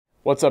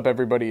What's up,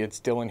 everybody? It's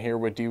Dylan here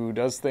with Diwoo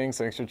Does Things.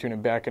 Thanks for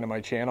tuning back into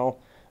my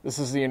channel. This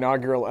is the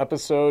inaugural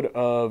episode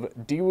of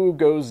Diwoo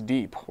Goes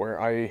Deep,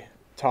 where I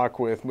talk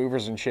with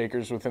movers and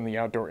shakers within the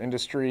outdoor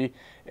industry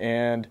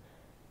and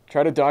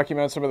try to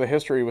document some of the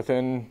history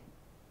within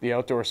the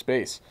outdoor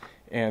space.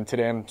 And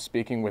today I'm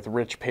speaking with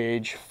Rich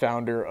Page,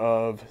 founder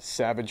of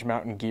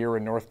Savagemtngear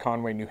in North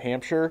Conway, New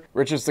Hampshire.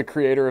 Rich is the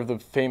creator of the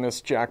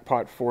famous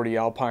Jackpot 40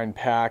 alpine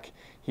pack.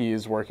 He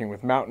is working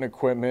with mountain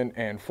equipment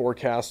and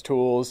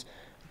forecasttools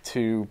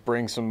to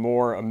bring some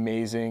more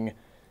amazing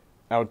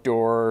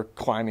outdoor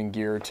climbing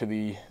gear to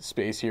the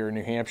space here in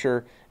New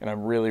Hampshire, and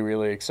I'm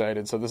really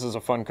excited. So this is a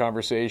fun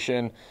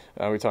conversation.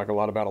 We talk a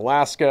lot about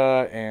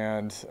Alaska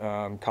and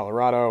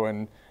Colorado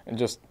and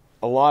just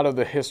a lot of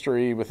the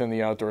history within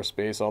the outdoor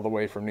space, all the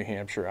way from New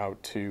Hampshire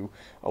out to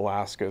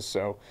Alaska.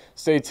 So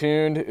stay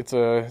tuned. It's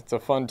a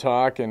fun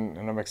talk, and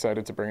I'm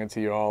excited to bring it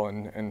to you all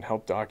and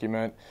help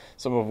document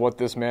some of what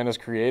this man has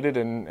created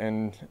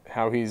and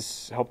how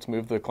he's helped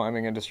move the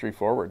climbing industry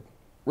forward.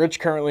 Rich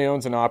currently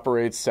owns and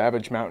operates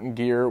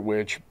Savagemtngear,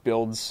 which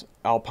builds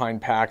alpine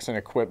packs and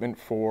equipment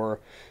for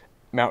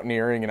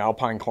mountaineering and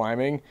alpine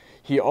climbing.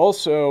 He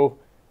also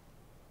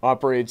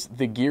operates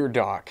the Gear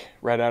Dock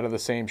right out of the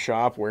same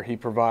shop, where he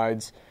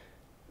provides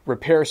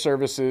repair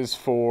services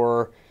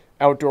for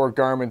outdoor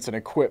garments and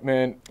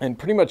equipment and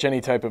pretty much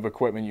any type of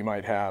equipment you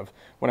might have.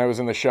 When I was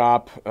in the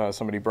shop,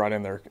 somebody brought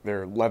in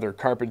their leather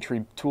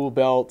carpentry tool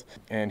belt,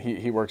 and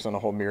he works on a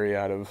whole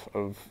myriad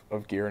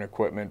of gear and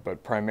equipment,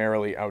 but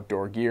primarily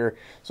outdoor gear.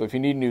 So if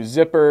you need new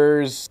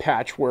zippers,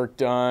 patchwork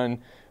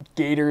done,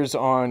 gaiters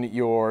on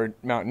your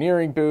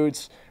mountaineering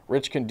boots,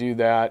 Rich can do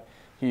that.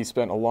 He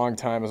spent a long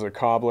time as a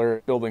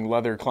cobbler building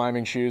leather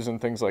climbing shoes and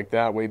things like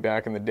that way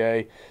back in the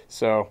day.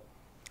 So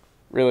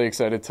really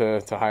excited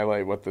to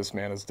highlight what this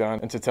man has done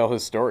and to tell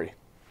his story.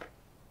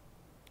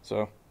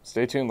 So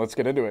stay tuned. Let's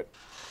get into it.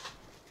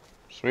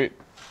 Sweet.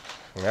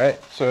 All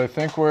right. So I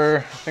think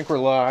we're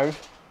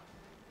live.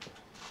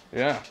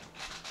 Yeah.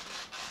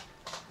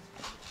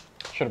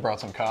 Should have brought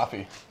some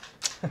coffee.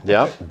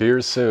 Yeah,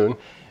 beers soon.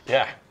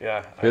 Yeah.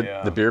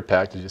 The beer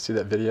pack. Did you see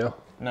that video?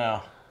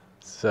 No.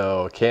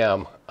 So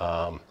Cam,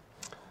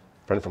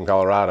 friend from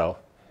Colorado,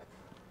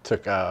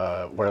 took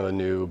one of the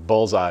new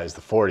bullseyes,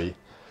 the 40,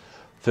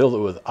 filled it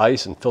with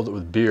ice and filled it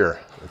with beer,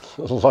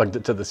 lugged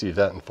it to this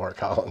event in Fort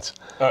Collins.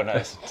 Oh,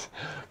 nice.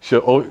 She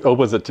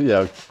opens it,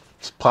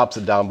 just pops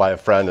it down by a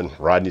friend, and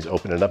Rodney's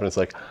opening it up, and it's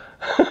like,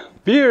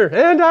 beer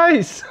and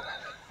ice.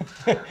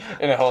 And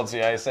it holds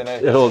the ice in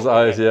it? It holds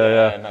ice,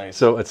 yeah. Nice.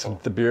 So it's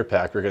the beer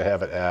pack. We're going to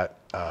have it at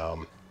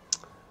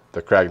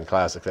the Kragan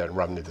Classic there in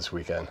Rumney this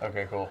weekend.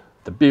 Okay, cool.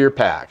 The beer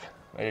pack.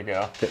 There you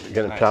go.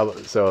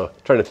 Nice. So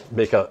trying to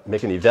make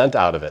an event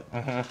out of it.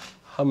 Mm-hmm.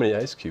 How many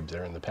ice cubes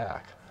are in the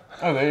pack?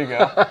 Oh, there you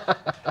go.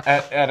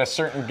 at a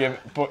certain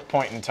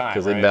point in time,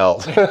 because right? they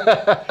melt.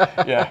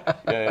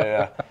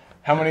 Yeah.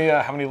 How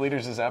many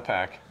liters is that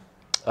pack?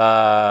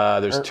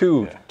 There's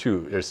two.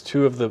 There's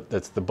two of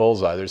that's the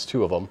bullseye. There's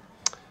two of them.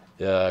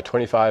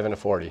 25 and a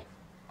 40.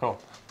 Cool.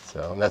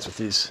 So and that's what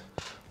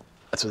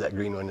that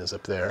green one is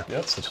up there.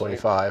 Yep. It's the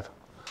 25.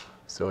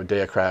 So a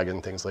day of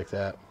Kragan, things like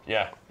that.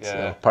 Yeah.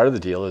 So part of the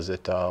deal is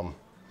it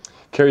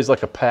carries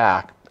like a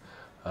pack,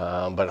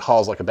 but it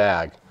hauls like a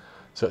bag.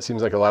 So it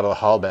seems like a lot of the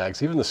haul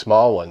bags, even the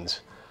small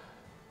ones,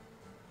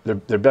 they're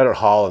better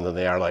hauling than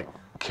they are like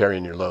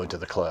carrying your load to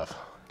the cliff.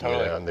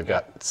 Totally. And they've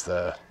got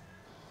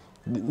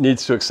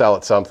needs to excel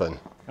at something.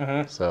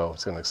 Mm-hmm. So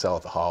it's going to excel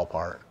at the haul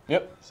part.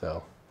 Yep.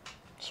 So.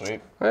 Sweet.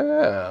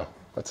 Yeah,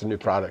 that's a new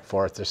product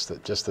for us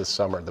just this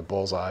summer, the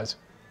bullseyes.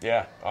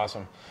 Yeah,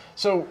 awesome.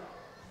 So,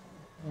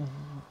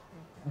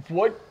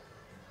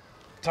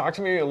 talk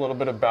to me a little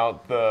bit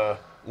about the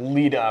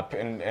lead up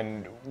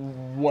and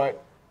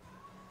what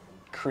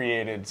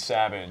created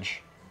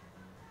Savage,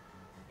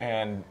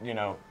 and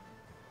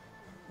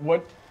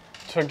what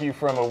took you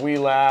from a wee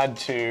lad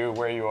to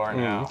where you are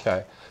now.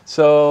 Okay,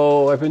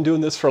 so I've been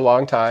doing this for a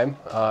long time.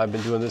 I've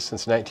been doing this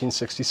since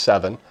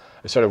 1967.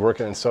 I started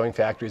working in sewing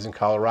factories in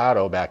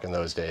Colorado back in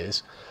those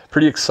days.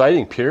 Pretty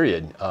exciting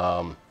period.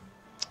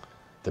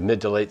 The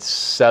mid to late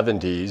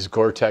 70s,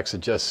 Gore-Tex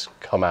had just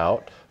come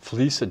out,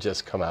 fleece had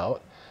just come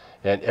out,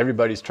 and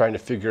everybody's trying to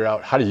figure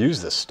out how to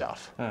use this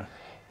stuff.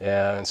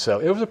 And so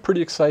it was a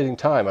pretty exciting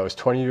time. I was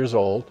 20 years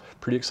old,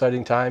 pretty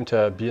exciting time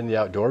to be in the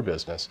outdoor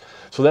business.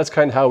 So that's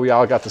kind of how we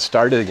all got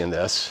started in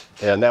this,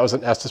 and that was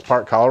in Estes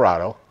Park,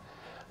 Colorado.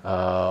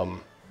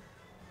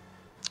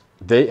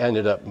 They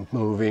ended up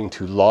moving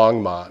to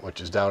Longmont, which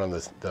is down in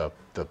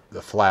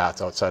the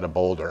flats outside of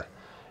Boulder.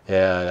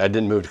 And I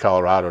didn't move to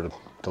Colorado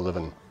to live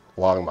in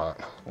Longmont.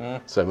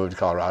 So I moved to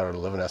Colorado to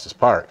live in Estes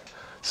Park.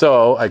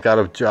 So I got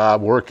a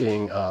job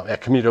working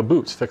at Camino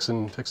Boots,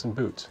 fixing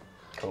boots.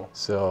 Cool.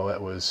 So it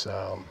was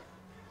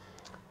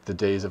the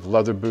days of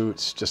leather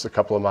boots, just a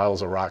couple of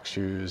models of rock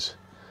shoes.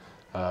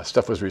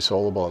 Stuff was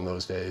resoldable in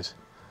those days.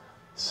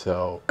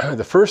 So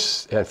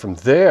and from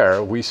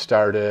there we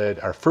started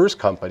our first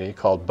company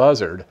called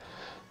Buzzard,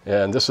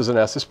 and this was in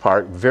Estes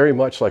Park, very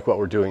much like what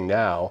we're doing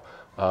now,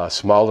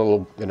 small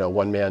little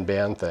one-man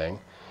band thing.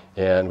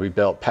 And we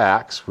built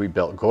packs, we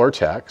built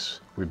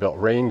Gore-Tex, we built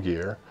rain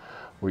gear,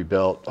 we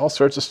built all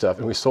sorts of stuff,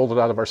 and we sold it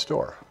out of our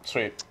store.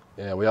 Sweet.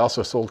 And we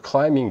also sold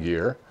climbing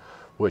gear,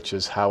 which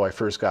is how I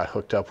first got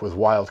hooked up with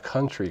Wild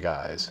Country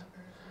guys.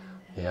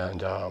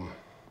 And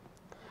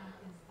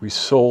we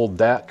sold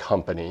that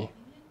company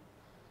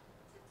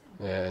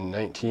in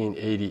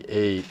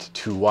 1988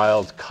 to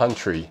Wild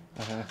Country,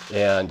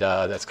 and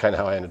that's kind of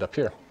how I ended up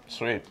here.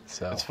 Sweet.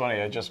 So. It's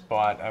funny,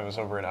 I was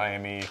over at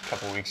IME a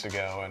couple weeks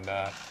ago, and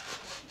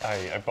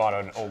I bought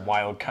an old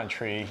Wild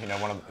Country,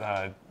 one of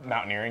the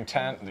mountaineering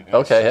tent.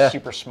 Okay, yeah.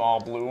 Super small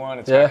blue one.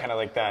 It's got kind of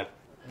like the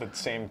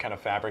same kind of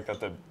fabric that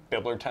the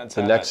Bibbler tents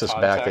have. The Nexus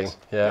backing,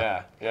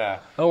 yeah. Yeah.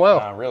 Oh,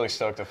 wow. Really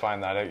stoked to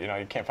find that.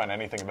 You can't find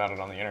anything about it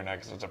on the internet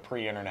because it's a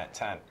pre-internet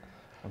tent,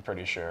 I'm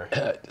pretty sure.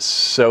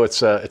 So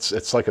it's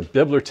like a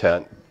Bibbler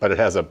tent, but it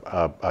has an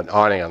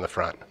awning on the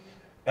front.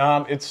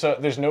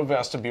 There's no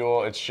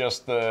vestibule. It's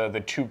just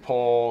the two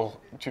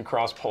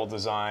cross pole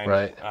design.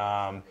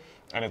 Right.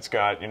 And it's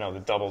got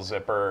the double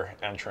zipper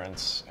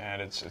entrance,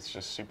 and it's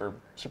just super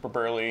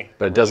burly.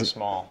 But it really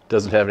small.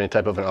 Doesn't have any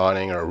type of an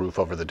awning or a roof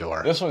over the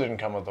door. This one didn't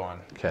come with one.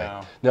 Okay.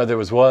 No, there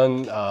was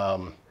one.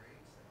 I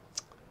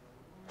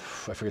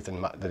forget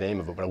the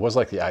name of it, but it was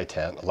like the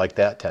tent, like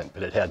that tent,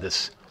 but it had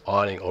this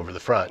awning over the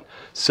front.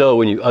 So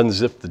when you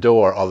unzip the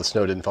door, all the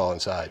snow didn't fall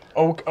inside.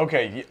 Oh,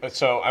 okay.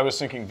 So I was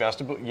thinking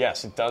vestibule.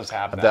 Yes, it does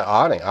have that. That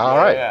awning. All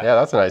right. Yeah,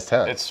 that's a nice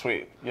tent. It's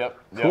sweet. Yep.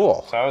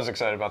 Cool. So I was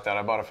excited about that.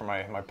 I bought it for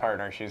my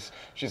partner. She's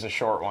a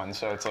short one,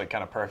 so it's like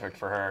kind of perfect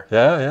for her.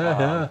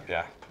 Yeah.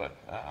 Yeah, but.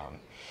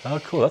 Oh,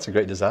 cool. That's a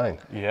great design.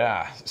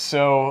 Yeah.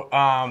 So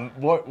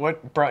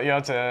what brought you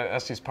out to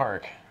Estes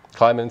Park?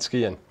 Climbing and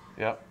skiing.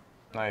 Yep.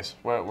 Nice.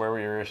 Where were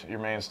your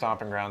main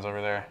stomping grounds over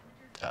there?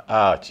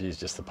 Geez,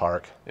 just the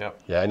park. Yep.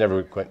 Yeah,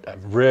 I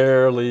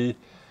rarely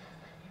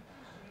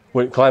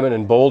went climbing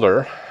in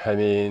Boulder. I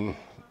mean,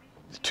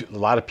 a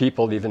lot of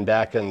people, even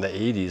back in the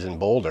 80s in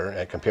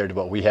Boulder, compared to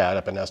what we had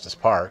up in Estes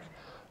Park.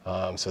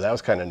 So that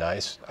was kind of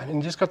nice. I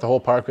mean, just got the whole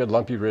park. We had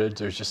lumpy ridge.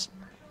 There's just,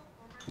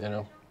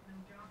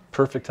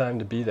 perfect time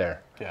to be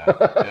there. Yeah.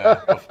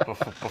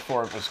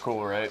 Before it was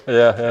cool, right?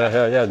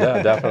 Yeah,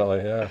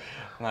 definitely, yeah.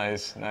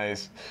 Nice.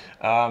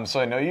 So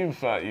I know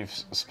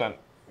you've spent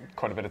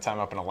quite a bit of time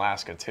up in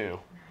Alaska too.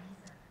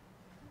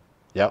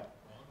 Yep.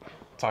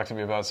 Talk to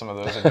me about some of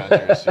those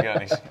adventures. You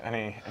got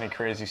any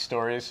crazy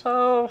stories?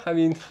 Oh, I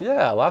mean,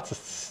 yeah, lots of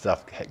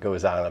stuff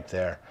goes on up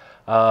there.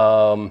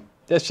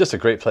 It's just a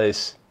great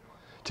place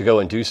to go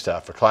and do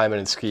stuff for climbing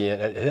and skiing.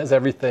 It has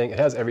everything. It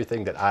has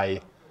everything that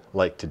I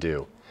like to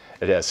do.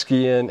 It has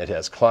skiing, it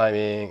has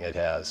climbing, it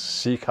has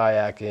sea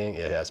kayaking,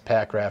 it has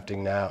pack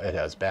rafting now, it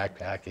has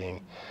backpacking.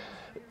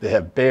 They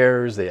have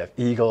bears, they have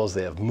eagles,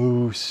 they have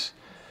moose.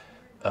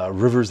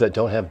 Rivers that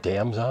don't have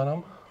dams on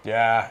them.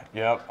 Yeah,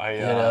 yep.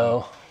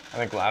 I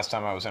think last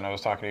time I was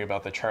talking to you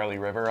about the Charlie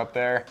River up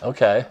there.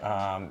 Okay.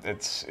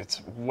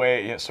 It's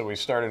way, so we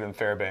started in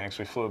Fairbanks.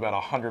 We flew about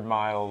 100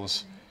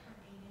 miles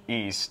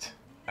east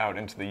out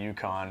into the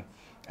Yukon,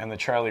 and the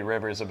Charlie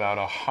River is about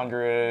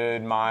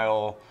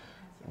 100-mile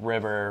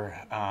river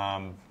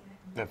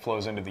that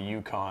flows into the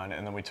Yukon,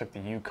 and then we took the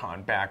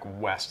Yukon back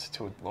west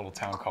to a little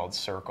town called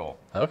Circle.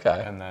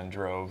 Okay. And then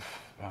drove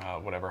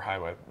whatever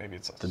highway, maybe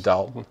it's the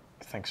Dalton.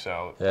 I think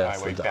so. Yeah,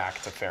 highway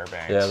back to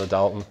Fairbanks. Yeah, the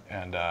Dalton.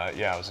 And it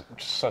was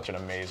such an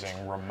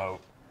amazing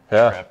remote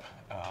trip.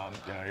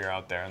 You're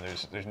out there and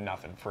there's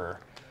nothing for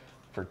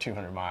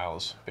 200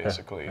 miles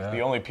basically. Yeah.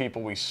 The only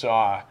people we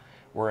saw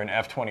were in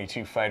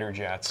F-22 fighter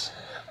jets,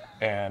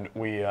 and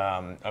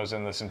I was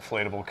in this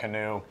inflatable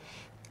canoe,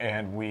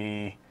 and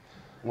we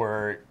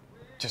were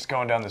just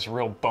going down this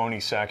real bony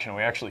section.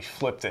 We actually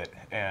flipped it,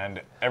 and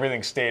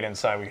everything stayed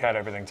inside. We had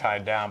everything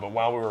tied down, but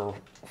while we were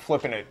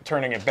flipping it,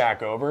 turning it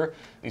back over,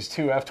 these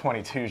two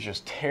F-22s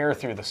just tear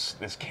through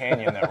this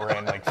canyon that we're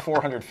in, like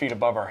 400 feet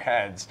above our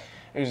heads.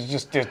 It was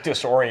just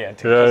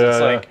disorienting.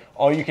 It's like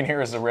all you can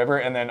hear is the river,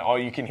 and then all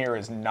you can hear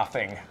is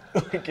nothing.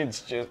 Like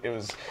it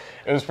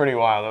was pretty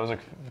wild. That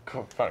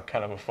was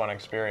kind of a fun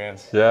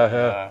experience.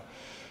 Yeah.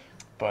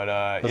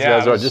 But those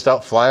guys are just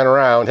out flying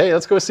around. Hey,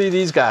 let's go see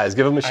these guys.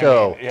 Give them a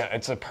show. Yeah,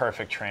 it's a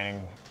perfect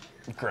training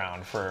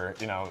ground for,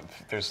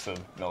 there's the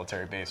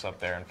military base up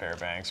there in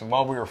Fairbanks. And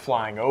while we were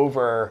flying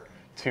over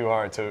to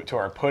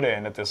our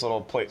put-in at this little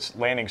place,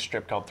 landing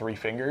strip called Three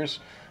Fingers,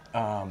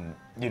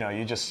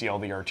 you just see all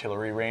the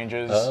artillery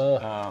ranges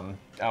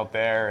out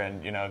there,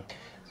 and, a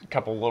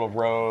couple little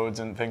roads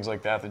and things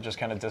like that just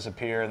kind of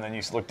disappear. And then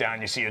you look down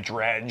and you see a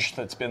dredge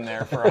that's been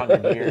there for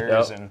 100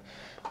 years. And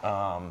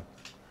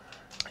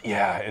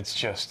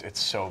it's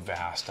so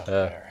vast up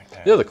there.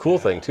 The cool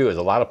thing too is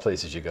a lot of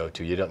places you go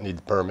to, you don't need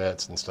the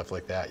permits and stuff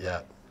like that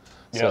yet.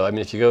 So I mean,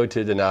 if you go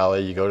to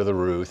Denali, you go to the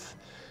Ruth,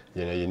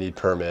 you need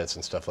permits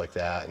and stuff like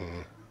that.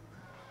 And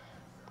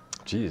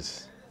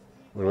geez,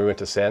 when we went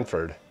to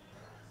Sanford,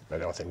 I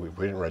don't think we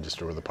didn't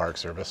register with the Park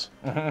Service.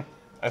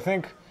 I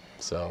think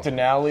so.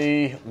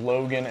 Denali,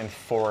 Logan, and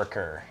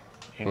Foraker,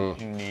 you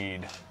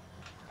need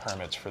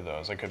permits for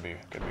those. I could be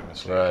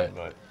mistaken,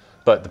 right.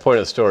 But the point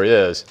of the story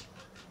is,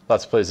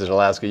 lots of places in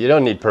Alaska, you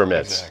don't need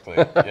permits. Exactly.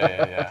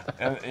 Yeah.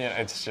 And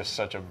it's just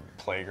such a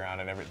playground,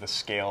 and the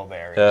scale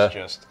there is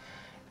just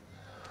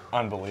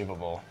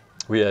unbelievable.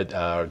 We had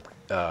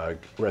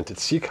rented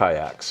sea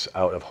kayaks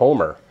out of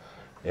Homer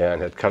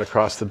and had cut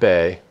across the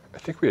bay. I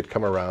think we had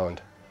come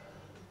around,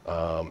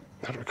 I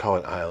don't recall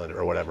an island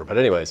or whatever, but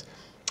anyways,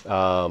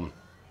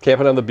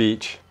 camping on the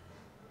beach,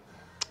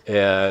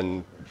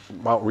 and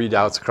Mount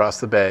Redoubt's across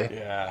the bay.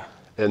 Yeah.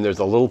 And there's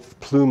a little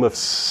plume of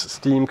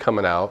steam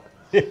coming out.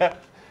 Yeah.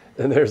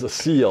 And there's a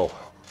seal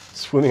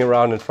swimming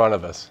around in front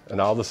of us, and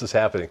all this is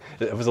happening.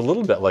 It was a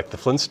little bit like the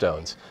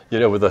Flintstones,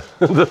 with the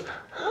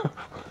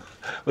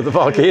with the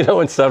volcano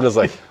and stuff. And it's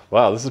like,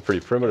 wow, this is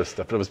pretty primitive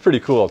stuff, but it was pretty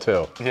cool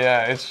too.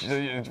 Yeah,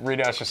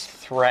 Redoubt's just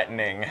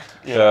threatening,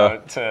 you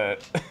know, to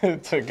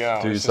go.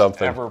 Do it's something.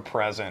 Just ever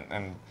present,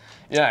 and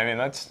yeah, I mean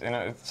that's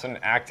it's an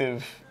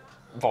active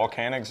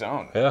volcanic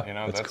zone. Yeah,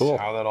 that's cool.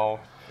 how that all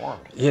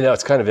formed.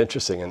 It's kind of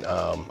interesting, and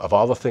of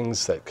all the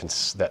things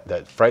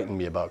that frightened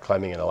me about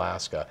climbing in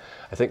Alaska,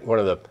 I think one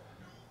of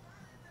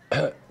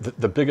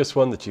the biggest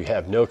one that you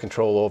have no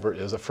control over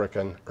is a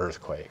frickin'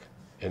 earthquake.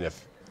 And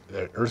if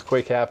an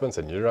earthquake happens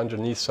and you're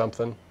underneath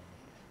something,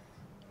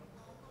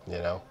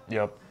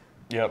 Yep.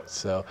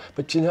 So,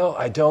 but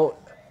I don't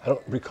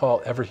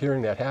recall ever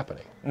hearing that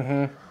happening.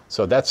 Mm-hmm.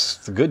 So that's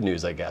the good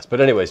news, I guess.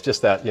 But anyways,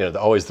 just that,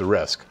 always the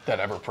risk. That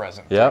ever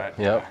present. Yep.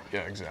 Yeah,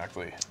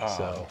 exactly.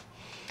 So,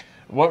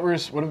 what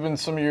have been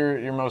some of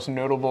your most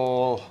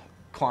notable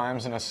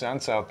climbs and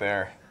ascents out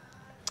there?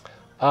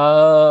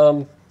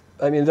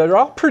 I mean, they're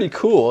all pretty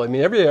cool. I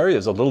mean, every area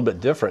is a little bit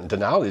different.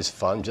 Denali's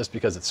fun just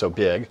because it's so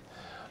big.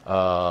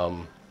 I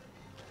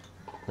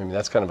mean,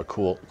 that's kind of a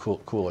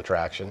cool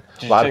attraction.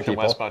 Did you take the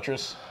West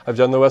Buttress? I've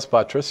done the West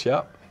Buttress,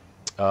 yeah.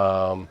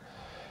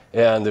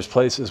 And there's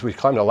places, we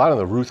climbed a lot on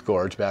the Ruth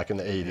Gorge back in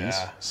the 80s.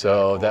 Yeah,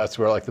 so that's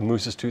where like the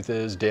Moose's Tooth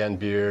is, Dan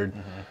Beard,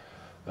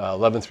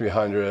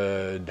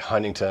 11300,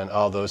 Huntington,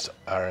 all those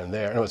are in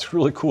there. And what's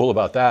really cool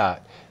about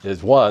that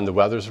is, one, the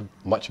weather's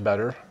much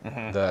better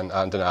than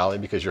on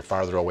Denali because you're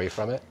farther away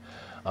from it.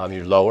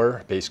 You're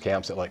lower, base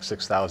camp's at like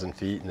 6,000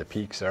 feet, and the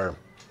peaks are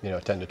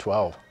 10 to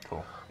 12.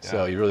 Cool. Yeah.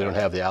 So you really don't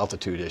have the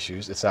altitude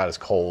issues. It's not as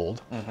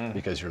cold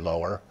because you're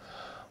lower.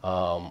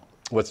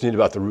 What's neat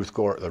about the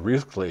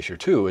Ruth Glacier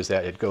too is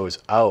that it goes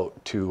out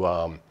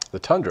to the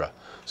tundra,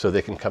 so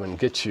they can come and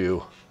get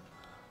you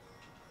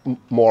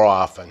more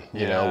often.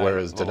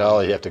 Whereas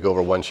Denali you have to go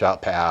over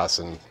one-shot pass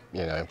and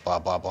blah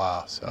blah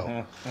blah.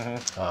 So,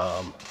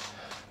 I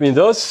mean,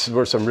 those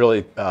were some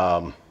really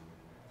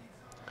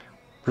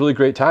really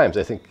great times.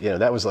 I think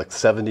that was like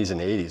 70s and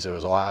 80s. There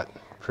was a lot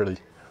pretty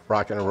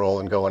rocking and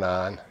rolling going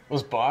on.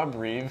 Was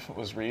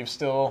Reeve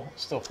still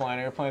flying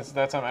airplanes at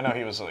that time? I know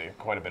he was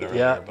quite a bit earlier.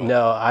 Yeah, but.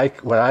 no,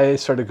 when I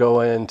started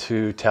going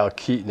to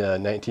Talkeetna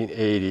in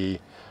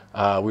 1980,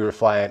 we were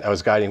flying, I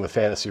was guiding with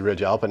Fantasy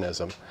Ridge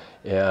Alpinism,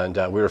 and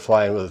we were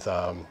flying with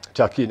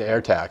Talkeetna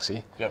Air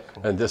Taxi. Yep,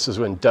 cool. And this is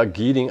when Doug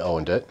Geeding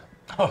owned it.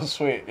 Oh,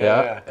 sweet.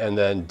 Yeah. And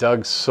then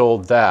Doug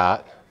sold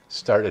that,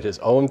 started his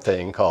own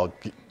thing called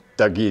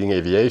Doug Geeding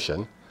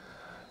Aviation.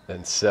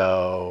 And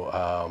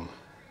so...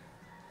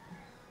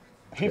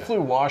 he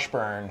flew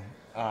Washburn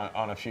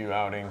on a few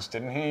outings,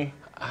 didn't he?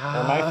 Or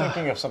am I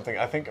thinking of something?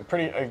 I think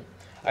I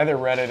either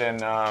read it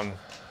in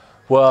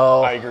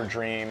Eiger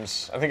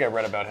Dreams. I think I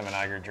read about him in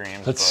Eiger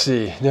Dreams. Let's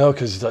see. No,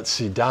 because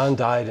Don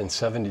died in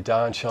 70.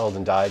 Don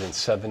Sheldon died in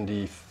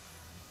 70.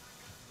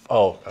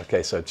 Oh,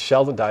 okay. So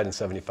Sheldon died in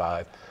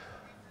 75.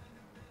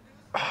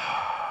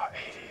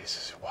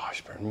 80s,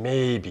 Washburn,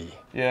 maybe.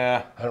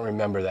 Yeah. I don't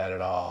remember that at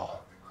all.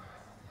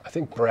 I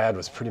think Brad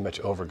was pretty much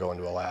over going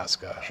to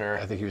Alaska. Sure.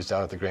 I think he was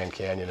down at the Grand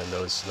Canyon in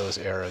those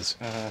eras.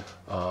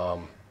 But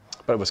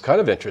it was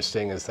kind of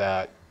interesting is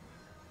that,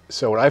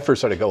 so when I first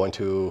started going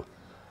to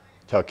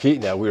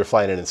Talkeetna, we were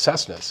flying in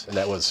Cessnas, and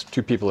that was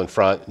 2 people in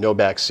front, no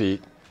back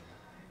seat,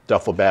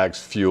 duffel bags,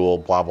 fuel,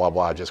 blah, blah,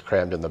 blah, just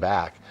crammed in the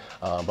back.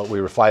 But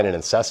we were flying in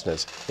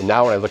Cessnas. And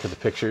now when I look at the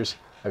pictures,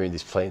 I mean,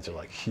 these planes are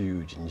like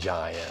huge and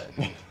giant,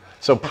 and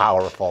so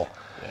powerful.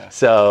 Yeah.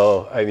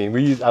 So, I mean,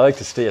 I like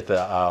to stay at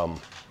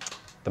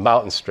the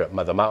mountain strip,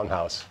 the Mountain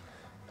House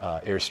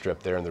airstrip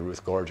there in the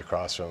Ruth Gorge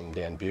across from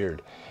Dan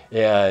Beard.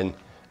 And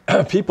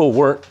people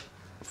weren't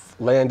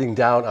landing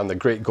down on the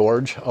Great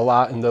Gorge a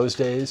lot in those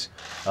days.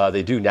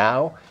 They do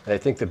now. And I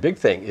think the big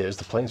thing is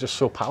the planes are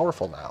so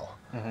powerful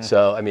now.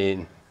 So, I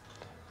mean,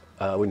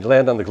 when you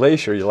land on the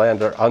glacier, you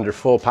land under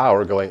full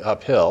power going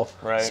uphill,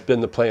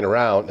 spin the plane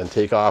around and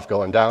take off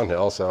going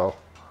downhill. So,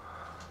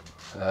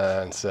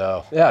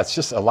 yeah, it's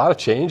just a lot of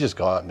changes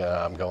going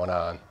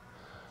on.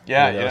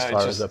 Yeah, as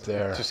far as up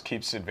there. It just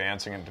keeps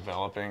advancing and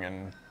developing,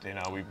 and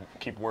we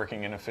keep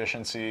working in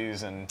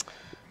efficiencies. And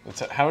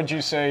how would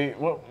you say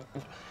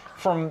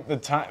from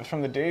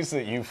the days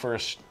that you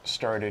first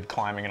started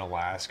climbing in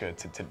Alaska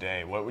to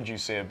today? What would you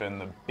say have been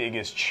the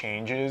biggest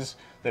changes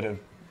that have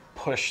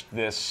pushed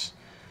this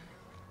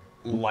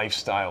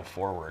lifestyle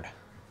forward?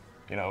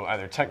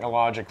 Either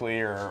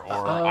technologically or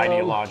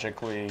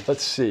ideologically.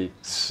 Let's see.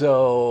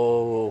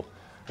 So,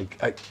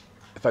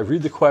 if I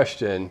read the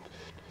question.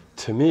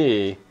 to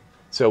me,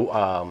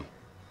 some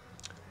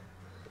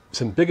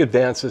big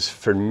advances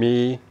for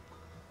me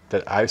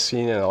that I've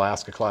seen in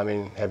Alaska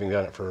climbing, having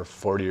done it for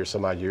 40 or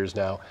some odd years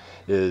now,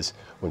 is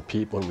when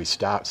we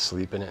stopped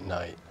sleeping at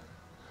night.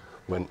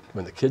 When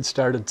the kids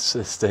started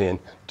saying,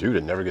 dude,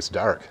 it never gets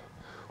dark.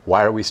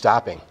 Why are we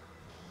stopping?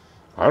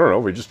 I don't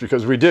know,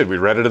 because we did. We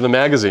read it in the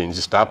magazines.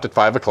 You stopped at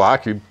 5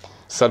 o'clock, you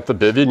set the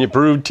bivvy and you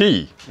brewed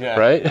tea,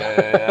 right?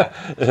 Yeah.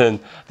 And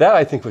that,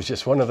 I think, was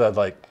just one of the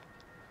like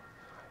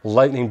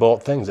lightning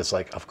bolt things. It's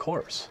like, of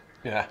course.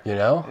 Yeah. You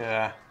know?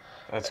 Yeah.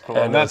 That's cool.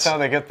 And that's how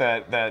they get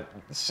that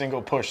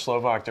single push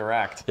Slovak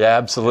direct. Yeah,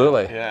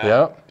 absolutely.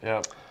 Yeah.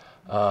 Yep.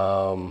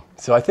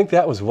 So I think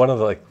that was one of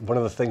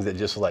the things that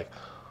just like,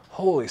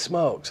 holy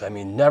smokes! I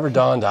mean, never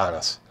dawned on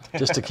us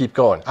just to keep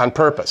going on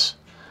purpose.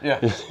 Yeah.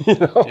 You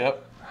know?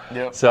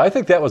 Yep. So I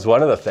think that was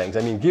one of the things.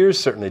 I mean, gear's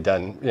certainly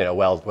done,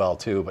 well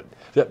too. But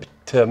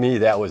to me,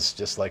 that was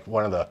just like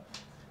one of the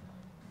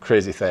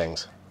crazy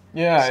things.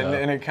 Yeah, So.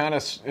 and it kind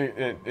of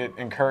it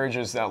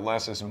encourages that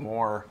less is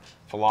more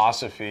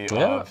philosophy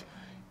of,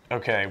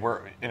 okay,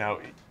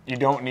 you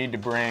don't need to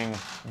bring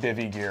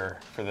bivvy gear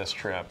for this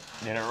trip,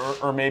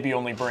 or maybe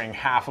only bring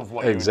half of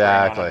what you would bring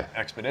on an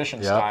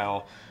expedition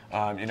style.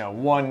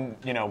 One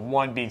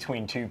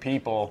between two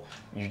people,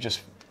 you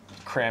just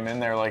cram in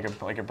there like a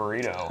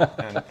burrito,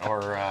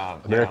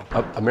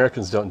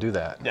 Americans don't do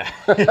that. Yeah.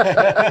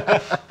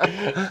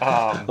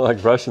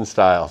 Like Russian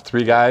style,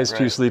 3 guys,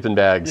 2 sleeping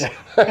bags.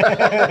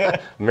 Yeah.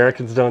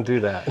 Americans don't do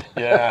that.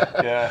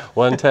 Yeah.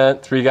 1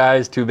 tent, 3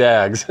 guys, 2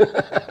 bags.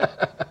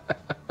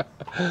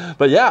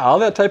 But yeah, all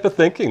that type of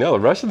thinking. No, the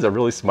Russians are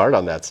really smart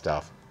on that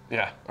stuff.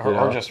 Yeah,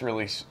 or just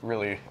really,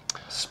 really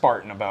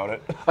Spartan about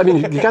it. I mean,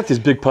 you got these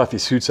big puffy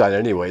suits on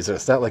anyways, and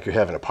it's not like you're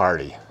having a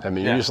party. I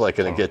mean, you're just like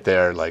going to get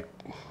there, like,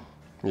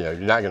 you're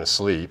not going to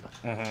sleep.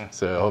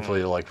 So hopefully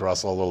you'll like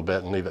rustle a little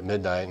bit and leave at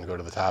midnight and go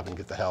to the top and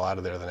get the hell out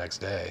of there the next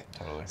day.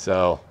 Totally.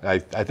 So I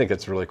think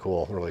it's really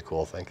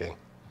cool thinking.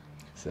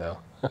 So.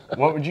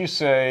 What would you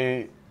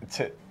say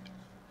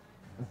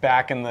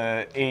back in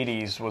the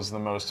 80s was the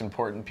most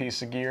important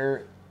piece of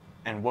gear,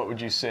 and what would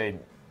you say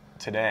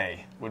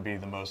today would be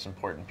the most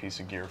important piece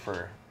of gear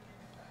for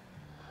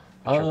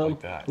a trip like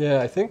that?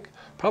 Yeah, I think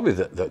probably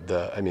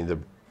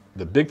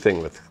the big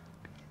thing with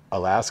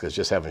Alaska is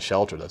just having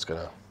shelter that's going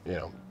to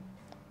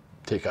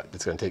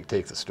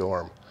take the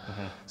storm.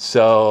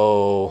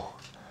 So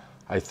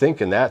I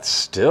think, and that's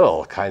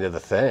still kind of the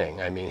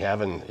thing. I mean,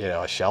 having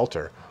a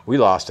shelter. We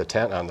lost a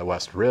tent on the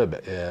West Rib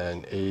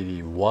in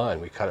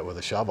 '81. We cut it with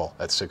a shovel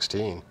at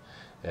 16,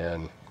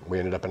 and we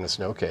ended up in a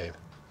snow cave.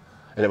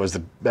 And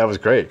that was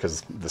great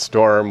because the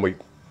storm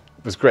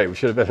was great. We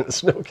should have been in a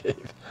snow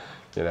cave,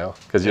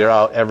 because you're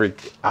out every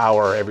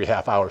hour, every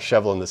half hour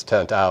shoveling this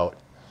tent out.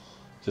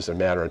 Just a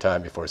matter of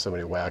time before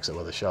somebody whacks it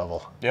with a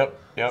shovel. Yep.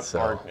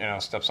 So. Or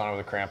steps on it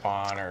with a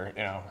crampon, or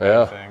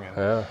anything.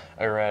 And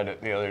I read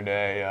the other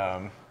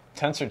day,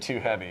 tents are too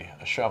heavy.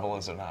 A shovel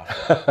is enough.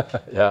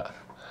 Yeah.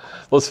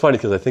 Well, it's funny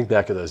because I think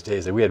back in those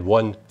days that we had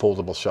one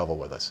foldable shovel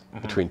with us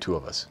between 2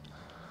 of us.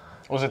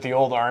 Was it the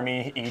old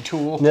Army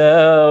e-tool?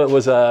 No, it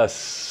was a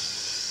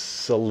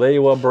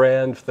Salewa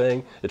brand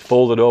thing. It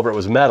folded over. It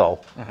was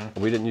metal.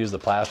 We didn't use the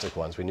plastic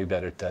ones. We knew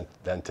better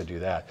than to do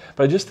that.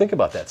 But I just think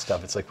about that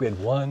stuff. It's like we had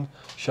one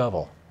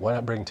shovel. Why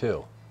not bring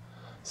 2?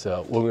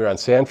 So when we were on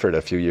Sanford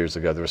a few years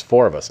ago, there was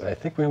 4 of us, and I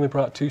think we only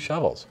brought 2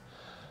 shovels.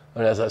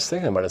 And as I was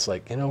thinking about it, it's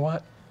like, you know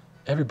what?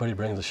 Everybody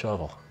brings a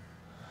shovel.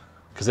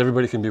 Because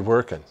everybody can be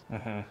working,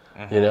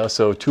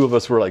 So 2 of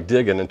us were like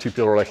digging, and 2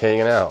 people were like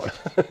hanging out.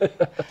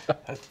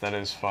 That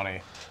is funny.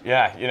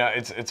 Yeah,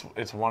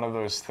 it's one of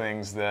those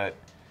things that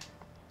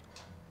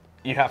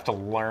you have to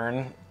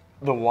learn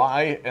the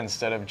why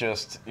instead of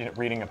just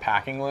reading a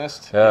packing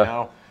list.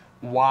 Yeah.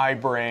 Why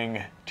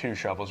bring 2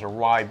 shovels or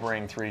why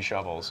bring 3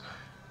 shovels?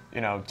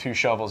 2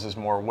 shovels is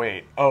more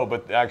weight. Oh,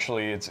 but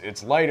actually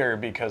it's lighter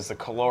because the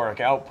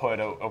caloric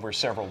output over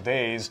several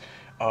days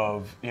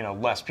of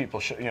less people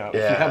if you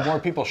have more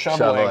people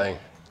shoveling,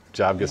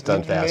 job gets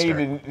done faster.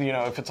 Even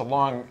if it's a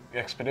long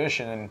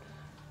expedition,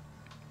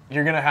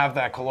 you're gonna have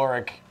that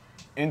caloric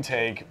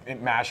intake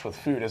matched with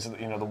food as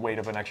the weight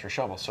of an extra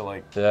shovel. So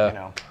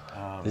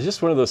it's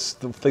just one of those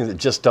things that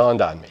just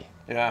dawned on me.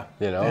 Yeah.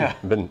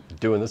 I've been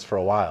doing this for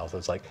a while, so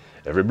it's like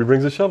everybody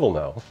brings a shovel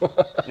now.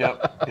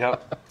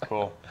 Yep.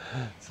 Cool.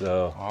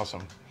 So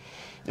awesome.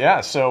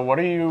 Yeah, so what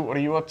are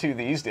you up to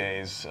these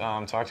days?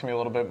 Talk to me a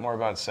little bit more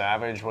about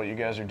Savage, what you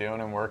guys are doing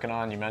and working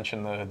on. You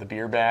mentioned the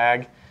beer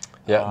bag.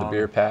 Yeah, the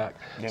beer pack.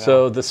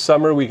 So this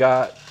summer we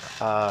got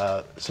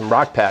some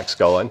rock packs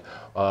going.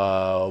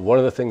 One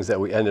of the things that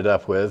we ended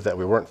up with that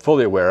we weren't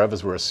fully aware of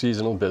is we're a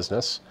seasonal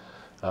business.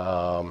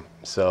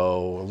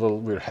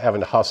 So we're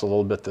having to hustle a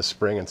little bit this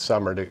spring and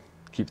summer to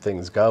keep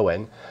things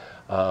going.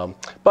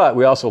 But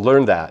we also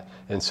learned that.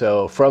 And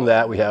so from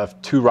that, we have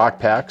 2 rock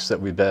packs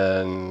that we've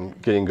been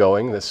getting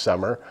going this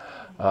summer.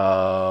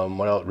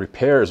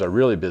 Repairs are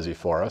really busy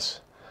for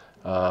us.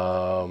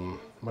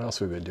 What else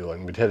have we been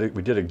doing? We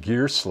did a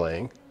gear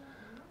sling,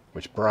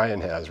 which Brian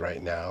has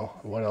right now.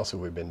 What else have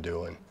we been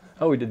doing?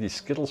 Oh, we did these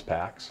Skittles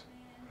packs.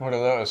 What are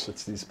those?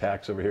 It's these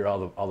packs over here, all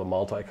the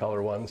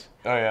multicolor ones.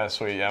 Oh yeah,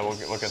 sweet. Yeah, we'll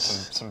look at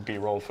some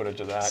B-roll footage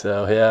of that.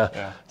 So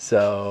yeah.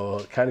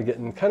 So kind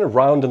of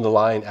rounding the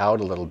line out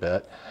a little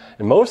bit,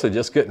 and mostly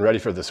just getting ready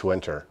for this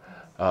winter.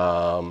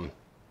 Looking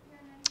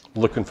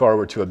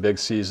forward to a big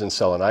season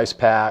selling ice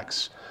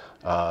packs.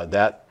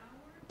 That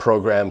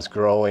program's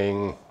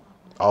growing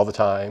all the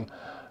time.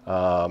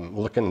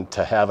 Looking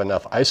to have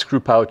enough ice screw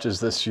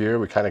pouches this year.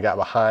 We kind of got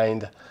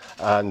behind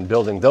on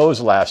building those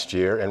last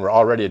year, and we're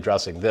already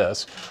addressing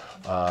this.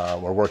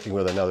 We're working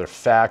with another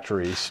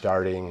factory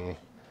starting,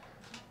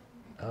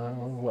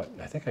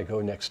 I think I go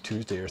next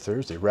Tuesday or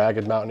Thursday,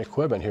 Ragged Mountain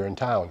Equipment here in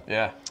town.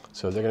 Yeah.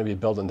 So they're going to be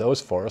building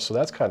those for us, so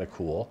that's kind of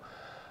cool.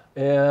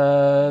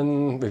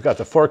 And we've got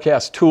the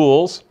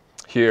forecasttools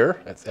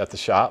here at the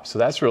shop, so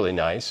that's really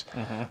nice.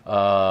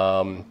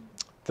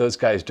 Those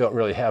guys don't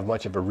really have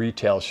much of a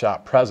retail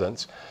shop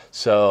presence,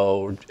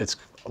 so it's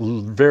a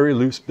very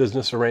loose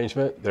business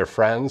arrangement. They're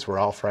friends, we're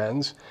all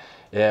friends,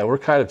 and we're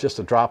kind of just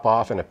a drop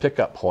off and a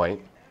pickup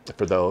point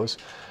for those.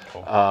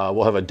 Cool.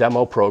 We'll have a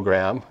demo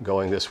program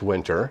going this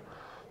winter,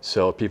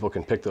 so people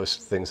can pick those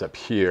things up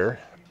here.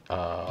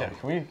 Yeah,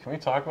 can we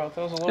talk about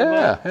those a little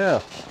bit?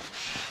 Yeah.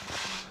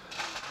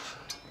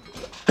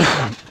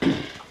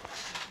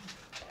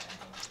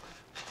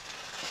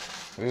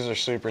 These are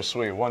super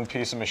sweet. One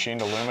piece of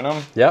machined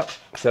aluminum. Yep,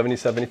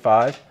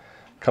 70-75.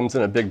 Comes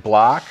in a big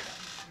block.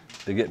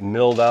 They get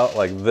milled out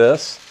like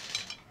this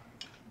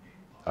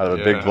out of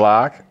a big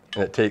block,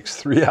 and it takes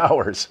 3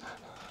 hours.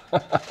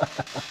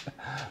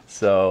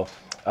 So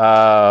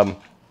I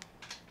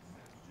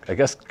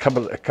guess a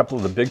couple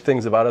of the big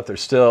things about it,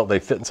 they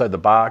fit inside the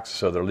box,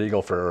 so they're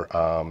legal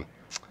for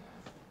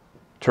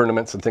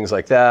tournaments and things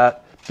like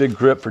that. Big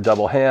grip for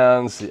double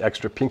hands, the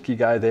extra pinky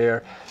guy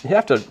there. You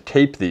have to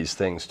tape these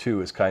things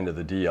too, is kind of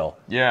the deal.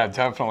 Yeah,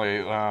 definitely.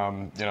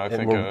 I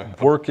think we're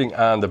working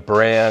on the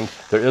brand.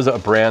 There is a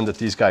brand that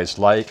these guys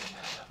like,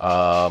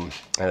 and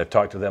I've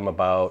talked to them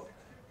about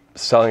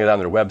selling it on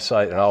their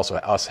website and also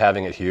us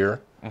having it here.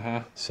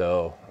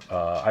 So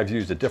I've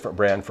used a different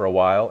brand for a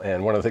while,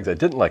 and one of the things I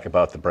didn't like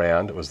about the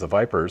brand was the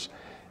Vipers,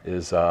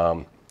 is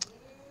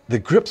the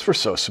grips were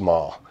so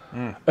small.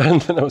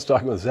 And then I was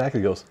talking with Zach,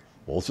 and he goes,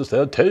 "Well, let's just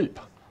add tape."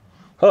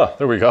 Huh,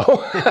 there we go.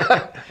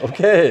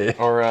 Okay.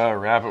 Or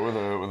wrap it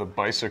with a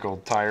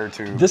bicycle tire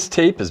tube. This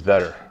tape is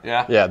better.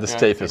 Yeah? Yeah, this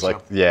tape is like,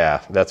 so.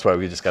 yeah, that's why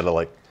we just got to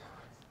like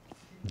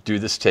do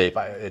this tape.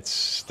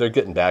 They're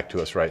getting back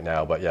to us right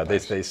now, but yeah,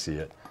 nice. they see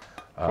it.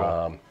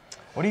 Cool.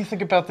 What do you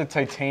think about the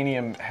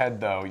titanium head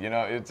though?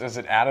 Does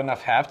it add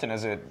enough heft, and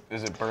is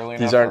it burly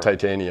enough? These aren't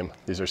titanium,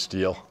 these are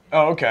steel.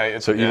 Oh, okay.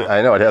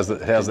 I know it has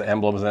the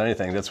emblems and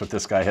anything. That's what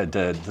this guy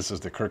did. This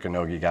is the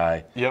Kirkinogi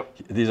guy. Yep.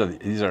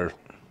 These are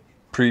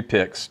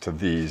pre-picks to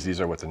these. These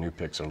are what the new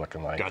picks are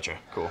looking like. Gotcha.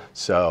 Cool.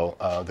 So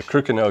the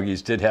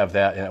Kirkinogis did have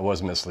that, and it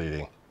was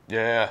misleading.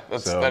 Yeah,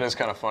 that is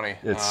kind of funny.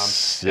 It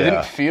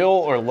didn't feel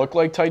or look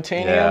like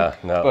titanium. Yeah,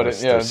 no, but it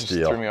just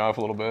steel. threw me off a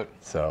little bit.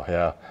 So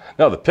yeah,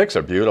 no, the picks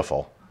are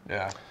beautiful.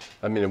 Yeah.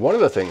 I mean, one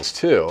of the things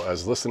too, I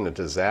was listening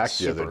to Zach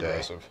the other day,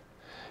 aggressive.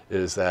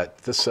 Is that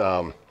this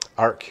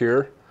arc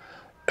here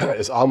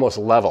is almost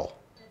level.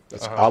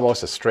 It's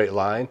almost a straight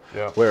line,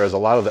 whereas a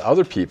lot of the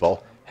other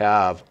people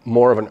have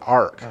more of an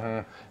arc.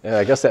 And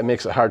I guess that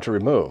makes it hard to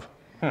remove.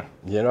 I've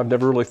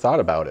never really thought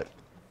about it.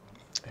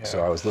 Yeah.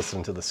 So I was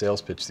listening to the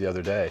sales pitch the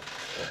other day.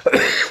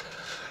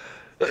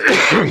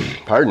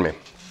 Pardon me.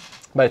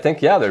 But I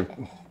think, yeah, they're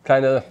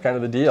kind of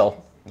the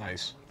deal.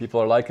 Nice.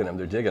 People are liking them.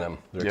 They're digging them.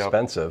 They're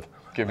expensive.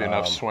 Give you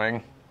enough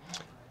swing.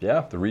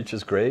 Yeah, the reach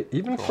is great,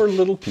 even for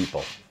little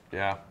people.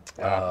 Yeah.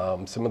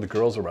 Some of the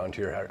girls around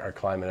here are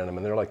climbing in them,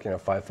 and they're like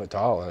 5 foot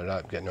tall, and they're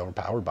not getting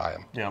overpowered by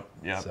them. Yep.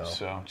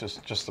 So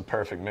just the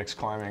perfect mixed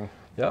climbing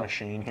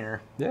machine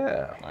here.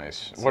 Yeah.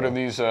 Nice. So, what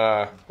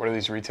are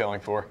these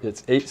retailing for?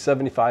 It's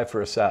 $8.75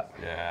 for a set.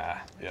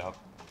 Yeah. Yep.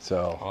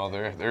 So. Well,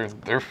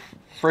 they're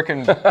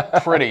freaking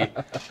pretty.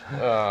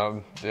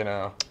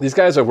 These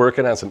guys are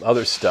working on some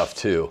other stuff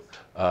too.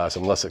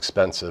 Some less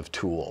expensive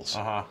tools.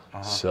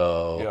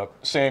 So. Yep.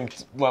 Same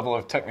level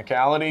of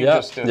technicality.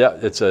 Yeah.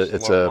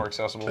 It's more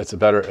accessible.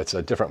 It's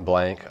a different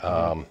blank.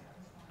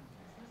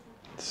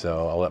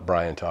 So I'll let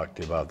Brian talk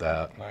to you about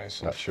that.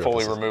 Nice. Not sure.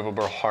 Fully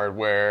removable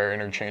hardware,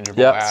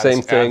 interchangeable. Yeah,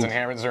 same thing. Ads and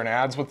hammers. Is there an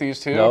ads with these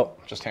too?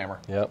 Nope. Just hammer.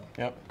 Yep.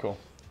 Cool.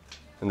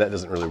 And that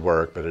doesn't really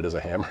work, but it is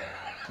a hammer.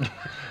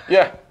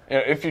 Yeah.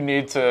 If you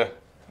need to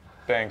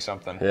bang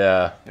something.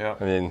 Yeah. Yeah.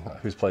 I mean, how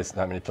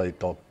many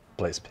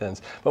place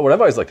pins? But what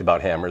I've always liked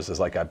about hammers is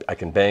like I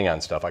can bang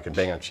on stuff. I can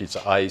bang on sheets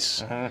of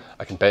ice.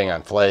 I can bang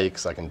on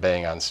flakes. I can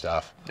bang on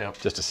stuff. Yep.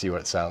 Just to see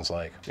what it sounds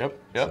like. Yep.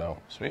 So,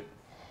 sweet.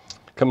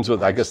 Comes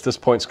with, I guess this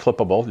point's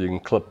clippable. You can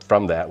clip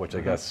from that, which I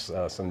guess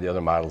some of the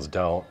other models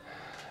don't.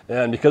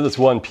 And because it's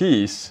one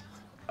piece,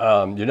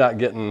 you're not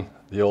getting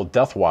the old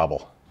death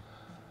wobble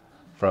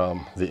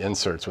from the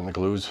inserts when the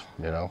glues,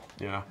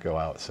 go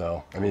out.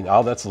 So, I mean,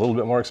 all that's a little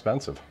bit more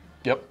expensive.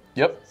 Yep.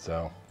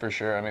 So. For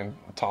sure. I mean,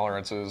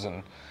 tolerances,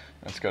 and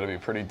it's got to be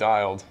pretty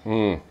dialed.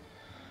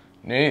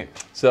 Neat.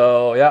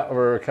 So yeah,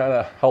 we're kind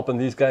of helping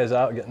these guys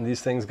out, getting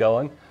these things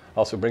going.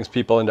 Also brings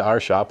people into our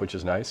shop, which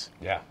is nice.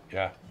 Yeah,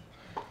 yeah.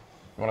 You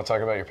want to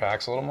talk about your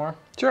packs a little more?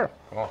 Sure.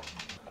 Cool.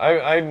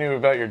 I knew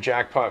about your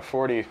Jackpot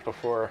 40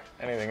 before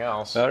anything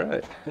else. All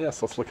right.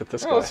 Yes, let's look at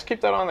this guy. Let's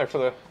keep that on there for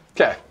the...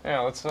 Okay. Yeah,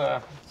 let's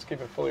keep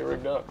it fully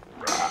rigged up.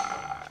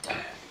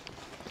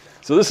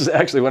 So this is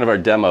actually one of our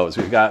demos.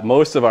 We've got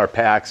most of our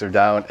packs are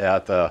down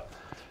at the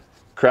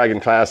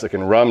Kragan Classic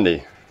in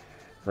Rumney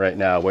right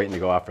now, waiting to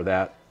go off for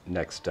that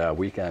next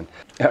weekend.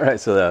 All right,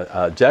 so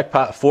the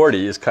Jackpot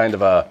 40 is kind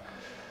of a,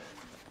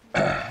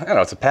 I don't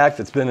know, it's a pack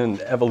that's been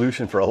in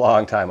evolution for a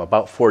long time,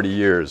 about 40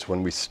 years.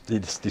 When we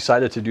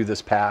decided to do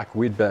this pack,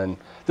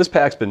 this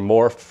pack's been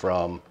morphed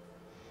from,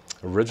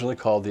 originally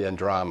called the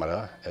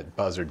Andromeda at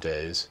Buzzard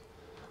Days.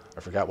 I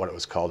forgot what it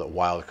was called at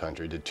Wild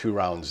Country, did 2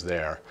 rounds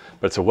there.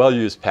 But it's a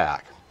well-used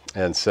pack.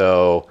 And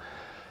so,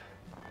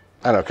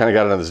 I don't know, kind of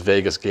got into this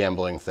Vegas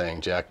gambling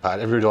thing, jackpot.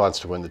 Everybody wants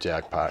to win the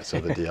jackpot, so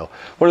the deal.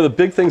 One of the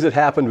big things that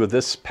happened with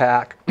this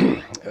pack,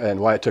 and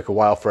why it took a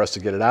while for us to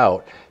get it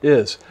out,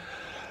 is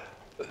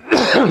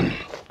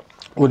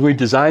when we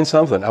design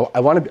something, I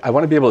want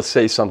to be able to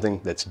say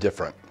something that's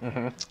different.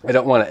 Mm-hmm. I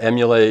don't want to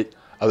emulate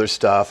other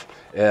stuff.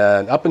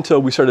 And up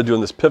until we started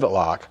doing this pivot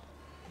lock,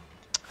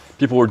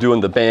 people were doing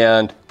the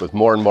band with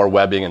more and more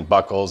webbing and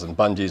buckles and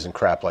bungees and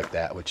crap like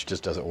that, which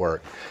just doesn't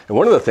work. And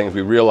one of the things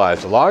we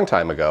realized a long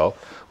time ago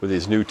with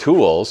these new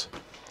tools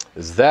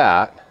is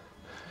that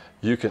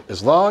you can,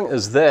 as long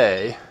as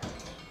they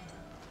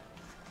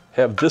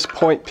have this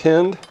point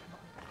pinned,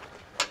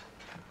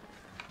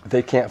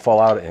 they can't fall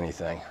out of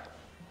anything,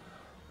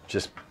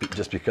 just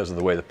because of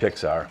the way the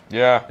picks are.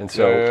 Yeah. And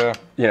so,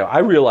 you know, I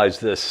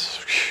realized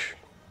this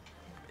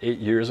 8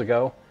 years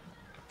ago.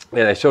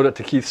 And I showed it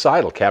to Keith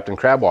Seidel, Captain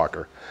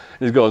Crabwalker.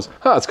 And he goes,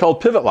 it's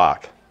called Pivot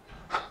Lock.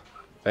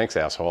 Thanks,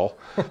 asshole.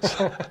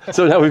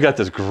 So now we've got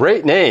this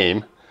great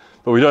name,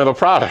 but we don't have a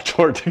product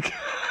for it.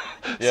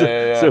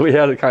 So we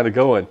had it kind of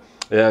going.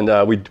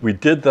 And we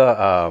did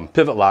the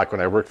Pivot Lock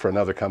when I worked for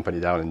another company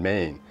down in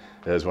Maine.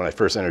 It was when I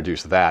first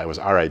introduced that. It was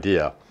our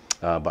idea.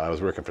 But I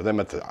was working for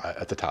them at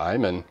the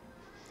time, and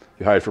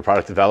you hired for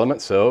product development,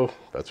 so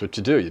that's what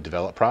you do. You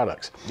develop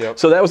products. Yep.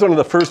 So that was one of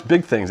the first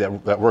big things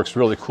that works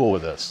really cool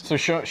with this. So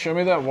show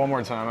me that one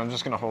more time. I'm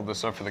just going to hold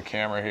this up for the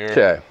camera here.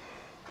 Okay.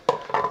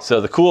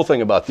 So the cool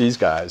thing about these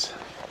guys,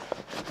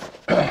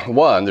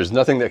 one, there's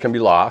nothing that can be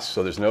lost,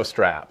 so there's no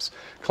straps.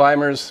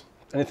 Climbers,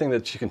 anything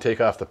that you can take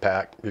off the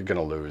pack, you're going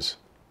to lose.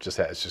 It's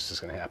just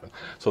going to happen.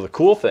 So the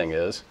cool thing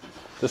is,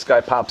 this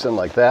guy pops in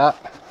like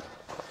that,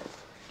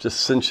 just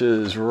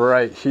cinches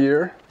right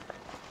here.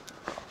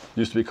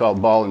 Used to be called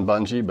ball and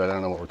bungee, but I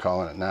don't know what we're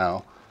calling it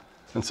now.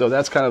 And so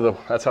that's kind of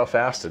that's how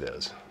fast it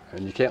is.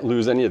 And you can't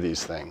lose any of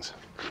these things.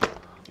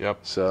 Yep.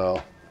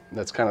 So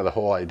that's kind of the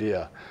whole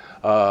idea.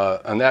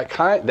 And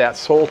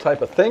that whole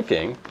type of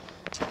thinking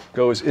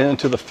goes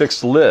into the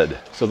fixed lid.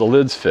 So the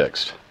lid's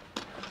fixed.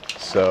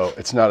 So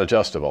it's not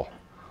adjustable.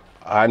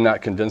 I'm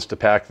not convinced a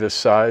pack this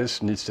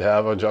size needs to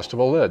have an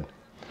adjustable lid.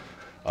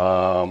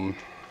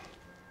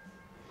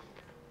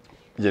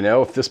 You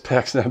know, if this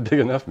pack's not big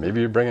enough, maybe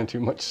you're bringing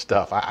too much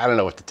stuff. I don't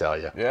know what to tell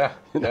you. Yeah,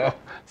 you know?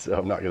 So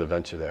I'm not going to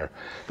venture there.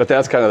 But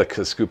that's kind of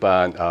the scoop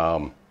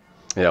on,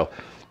 you know,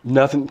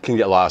 nothing can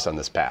get lost on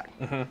this pack.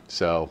 Mm-hmm.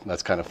 So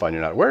that's kind of fun.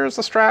 You're not, where's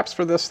the straps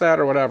for this, that,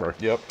 or whatever?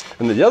 Yep.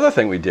 And the other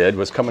thing we did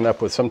was coming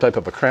up with some type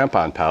of a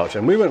crampon pouch,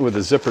 and we went with a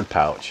zippered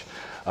pouch.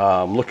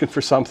 Looking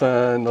for something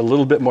a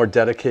little bit more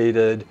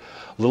dedicated,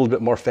 a little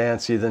bit more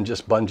fancy than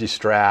just bungee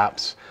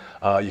straps.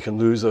 You can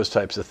lose those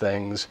types of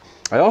things.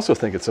 I also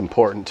think it's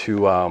important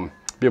to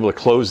be able to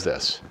close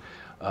this.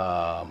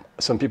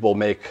 Some people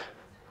make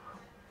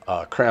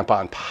a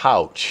crampon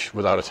pouch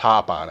without a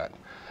top on it.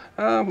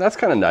 That's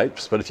kind of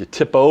nice, but if you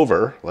tip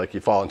over, like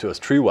you fall into a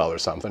tree well or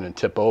something and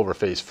tip over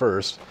face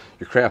first,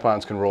 your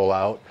crampons can roll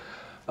out.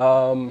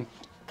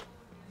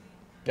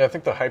 Yeah, I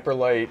think the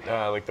Hyperlight,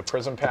 like the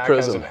Prism pack,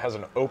 has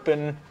an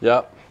open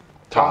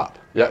top.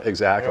 Yeah,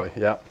 exactly.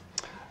 Yep.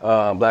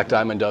 Black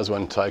Diamond does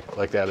one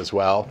like that as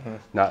well.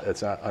 Mm-hmm.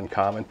 It's not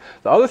uncommon.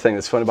 The other thing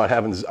that's fun about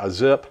having a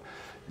zip,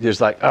 there's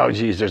like, oh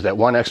geez, there's that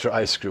one extra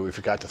ice screw we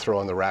forgot to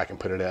throw in the rack and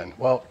put it in.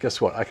 Well, guess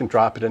what? I can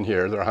drop it in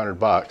here. They're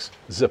 $100.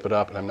 Zip it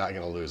up, and I'm not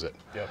going to lose it.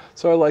 Yep.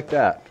 So I like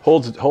that.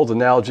 Holds a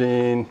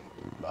Nalgene.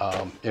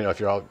 You know, if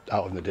you're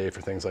out in the day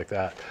for things like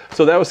that.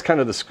 So that was kind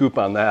of the scoop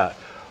on that.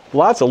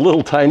 Lots of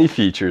little tiny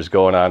features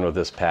going on with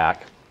this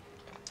pack.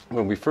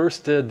 When we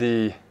first did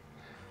the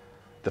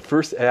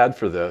first ad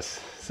for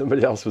this,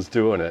 somebody else was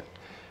doing it,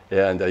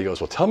 and he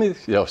goes, well, tell me,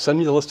 you know, send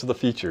me the list of the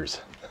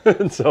features.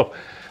 And so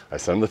I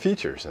sent him the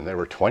features, and there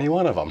were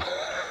 21 of them.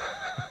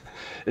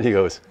 And he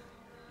goes,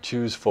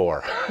 choose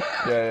 4.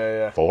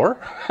 Yeah. 4?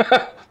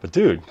 But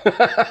dude.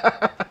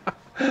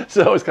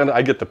 So it was kind of,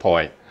 I get the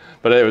point,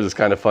 but it was just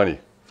kind of funny.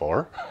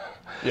 4?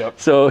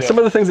 Yep. So some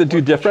of the things that do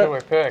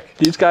different,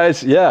 these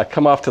guys,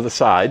 come off to the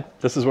side.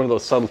 This is one of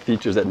those subtle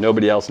features that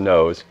nobody else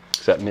knows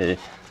except me.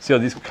 See how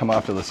these come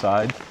off to the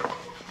side?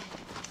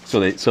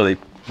 So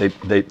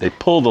they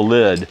pull the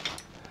lid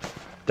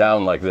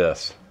down like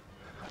this.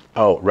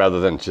 Oh, rather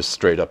than just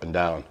straight up and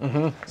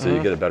down. So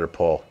you get a better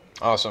pull.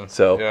 Awesome.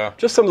 So yeah.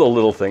 just some of the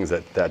little things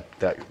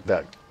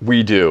that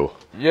we do.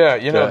 Yeah,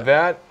 you know,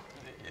 that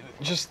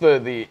just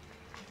the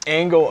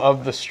angle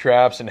of the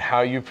straps and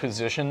how you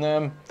position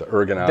them, the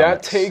ergonomics.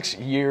 That takes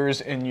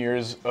years and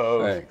years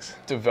of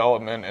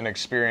development and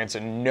experience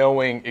and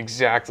knowing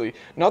exactly,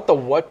 not the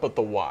what, but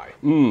the why.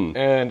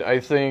 And I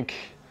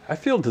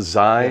feel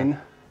design,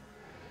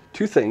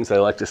 two things I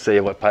like to say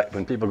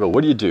when people go,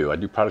 what do you do? I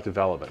do product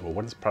development. Well,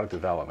 what is product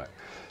development?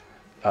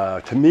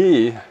 To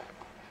me,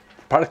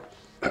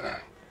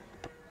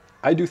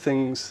 I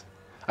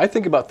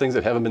think about things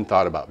that haven't been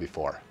thought about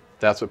before.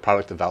 That's what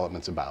product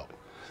development's about.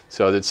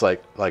 So it's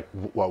like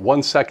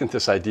 1 second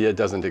this idea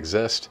doesn't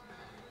exist,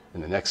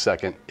 and the next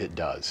second it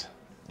does.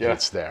 Yeah. And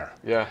it's there.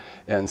 Yeah.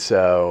 And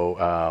so,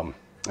 I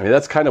mean,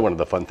 that's kind of one of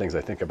the fun things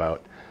I think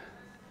about,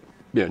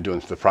 you know, doing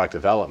the product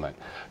development.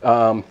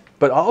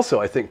 But also,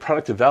 I think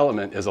product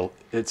development is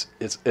it's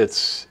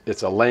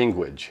a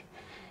language,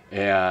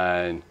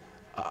 and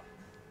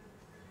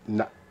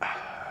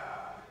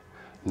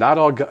not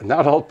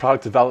all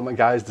product development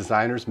guys,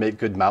 designers, make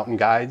good mountain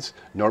guides,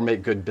 nor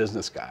make good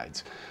business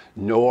guides,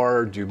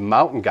 nor do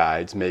mountain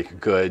guides make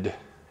good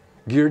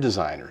gear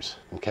designers,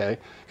 okay?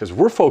 Because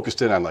we're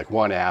focused in on like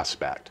one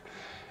aspect.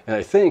 And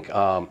I think,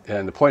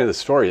 and the point of the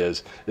story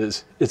is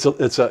it's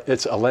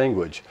a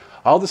language.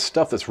 All the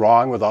stuff that's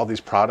wrong with all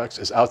these products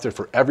is out there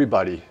for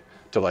everybody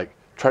to like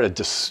try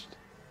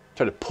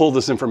to pull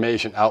this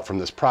information out from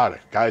this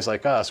product. Guys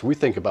like us, we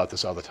think about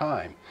this all the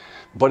time.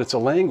 But it's a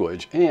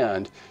language,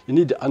 and you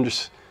need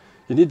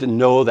to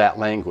know that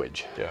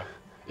language. Yeah.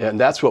 And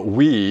that's what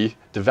we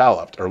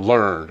developed or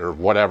learned or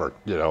whatever,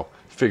 you know,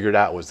 figured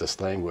out was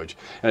this language.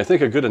 And I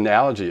think a good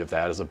analogy of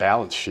that is a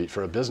balance sheet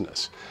for a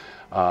business.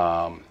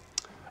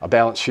 A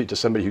balance sheet to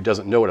somebody who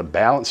doesn't know what a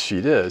balance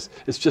sheet is,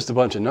 it's just a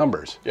bunch of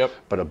numbers. Yep.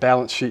 But a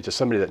balance sheet to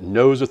somebody that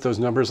knows what those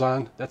numbers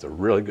on, that's a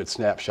really good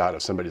snapshot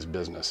of somebody's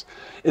business.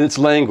 And it's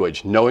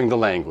language, knowing the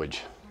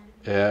language.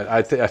 And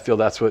I feel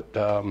that's what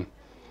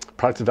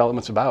product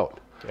development's about,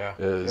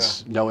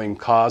 knowing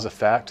cause,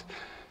 effect.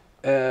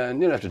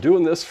 And, you know, after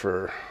doing this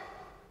for,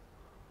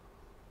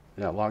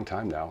 you know, a long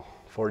time now,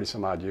 40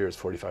 some odd years,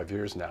 45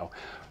 years now,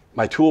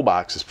 my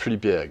toolbox is pretty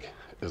big.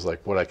 Is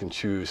like what I can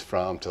choose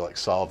from to like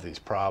solve these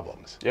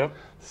problems. Yep.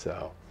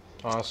 So.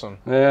 Awesome.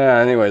 Yeah.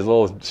 Anyways, a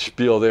little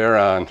spiel there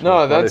on.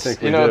 No, that's what I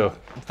think we do.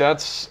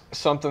 That's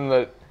something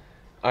that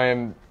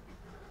I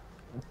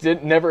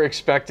never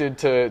expected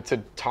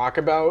to talk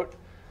about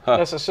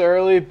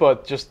necessarily,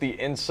 but just the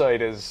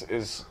insight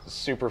is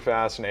super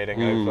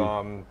fascinating.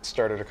 I've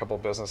started a couple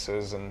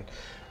businesses and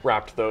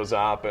wrapped those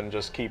up and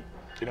just keep,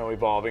 you know,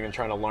 evolving and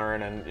trying to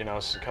learn, and, you know,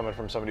 coming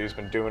from somebody who's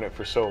been doing it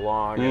for so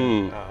long,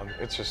 and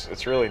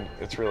it's really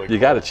cool. You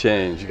got to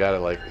change. You got to,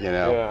 like, you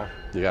know,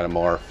 you got to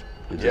morph.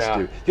 You just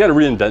do. You got to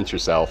reinvent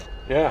yourself.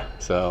 Yeah.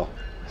 So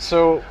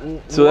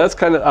that's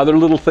kind of other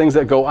little things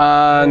that go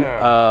on.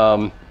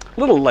 Yeah.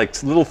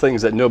 Little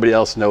things that nobody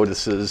else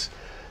notices.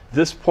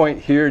 This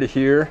point here to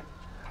here,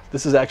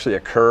 this is actually a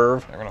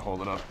curve. I'm gonna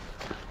hold it up.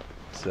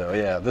 So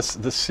yeah,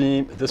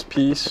 this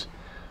piece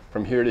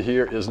from here to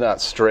here is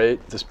not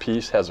straight. This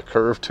piece has a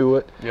curve to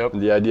it. Yep.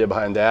 And the idea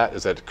behind that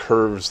is that it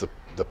curves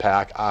the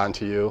pack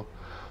onto you.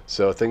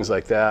 So things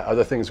like that.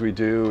 Other things we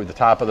do, the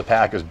top of the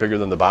pack is bigger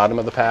than the bottom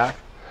of the pack.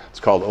 It's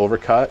called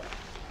overcut.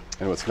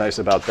 And what's nice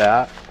about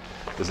that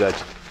is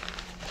that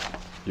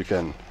you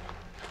can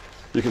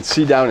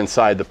see down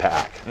inside the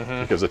pack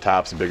because the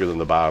top's bigger than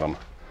the bottom.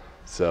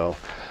 So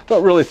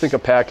don't really think a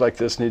pack like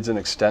this needs an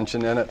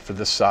extension in it for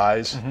this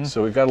size.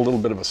 So we've got a little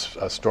bit of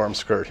a storm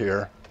skirt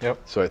here. Yep.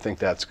 So I think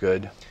that's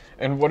good.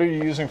 And what are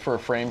you using for a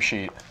frame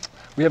sheet?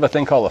 We have a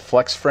thing called a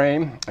flex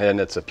frame, and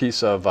it's a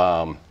piece of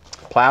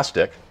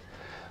plastic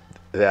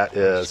that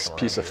is a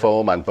piece of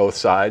foam on both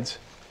sides,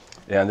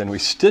 and then we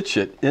stitch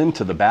it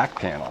into the back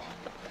panel.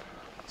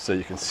 So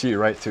you can see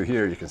right through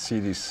here, you can see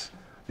these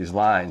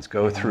lines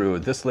go through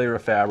this layer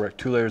of fabric,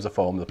 2 layers of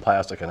foam, the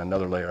plastic, and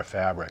another layer of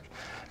fabric.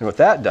 And what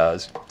that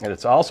does, and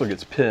it also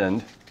gets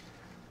pinned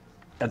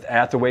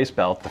at the waist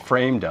belt, the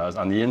frame does,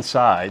 on the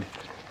inside.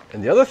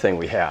 And the other thing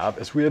we have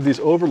is we have these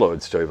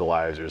overload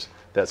stabilizers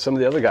that some of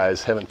the other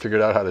guys haven't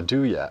figured out how to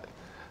do yet.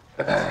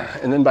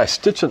 And then by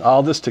stitching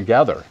all this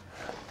together,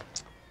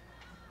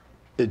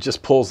 it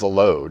just pulls the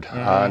load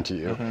onto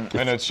you.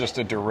 And it's just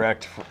a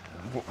direct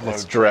load.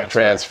 It's direct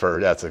transfer.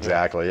 That's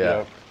exactly,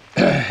 yeah.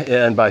 Yep.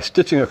 And by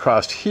stitching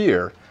across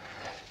here,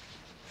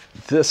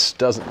 this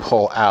doesn't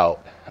pull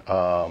out.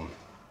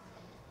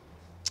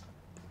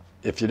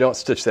 If you don't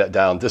stitch that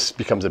down, this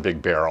becomes a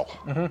big barrel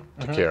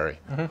to carry.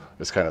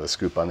 It's kind of the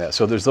scoop on that.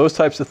 So there's those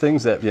types of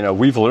things that, you know,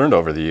 we've learned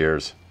over the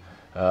years.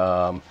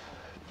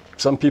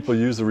 Some people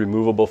use the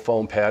removable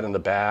foam pad in the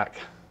back.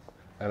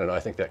 I don't know, I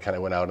think that kind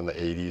of went out in the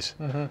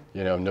 80s.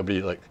 You know,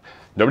 nobody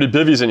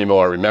bivvies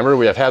anymore. Remember,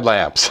 we have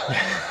headlamps.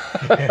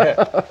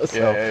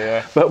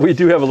 But we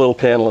do have a little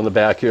panel in the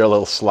back here, a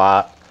little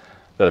slot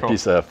that a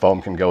piece of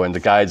foam can go in. The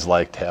guides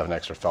like to have an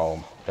extra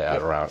foam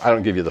pad around. I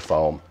don't give you the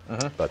foam,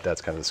 but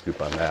that's kind of the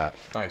scoop on that.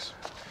 Nice.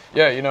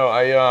 Yeah, you know,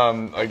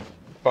 I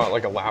bought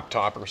like a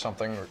laptop or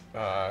something,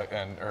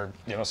 or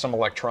you know, some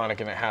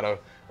electronic, and it had a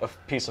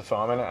piece of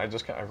foam in it. I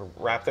just kind of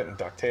wrapped it in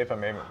duct tape. I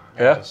made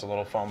just a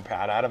little foam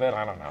pad out of it.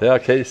 I don't know. Yeah,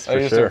 case for sure.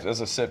 I used it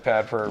as a sit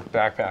pad for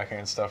backpacking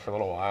and stuff for a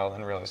little while,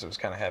 and realized it was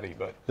kind of heavy.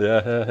 But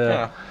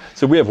yeah.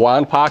 So we have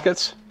wand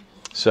pockets.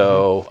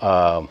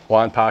 So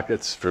wand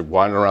pockets for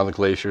wandering around the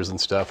glaciers and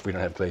stuff. We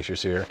don't have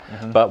glaciers here,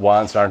 but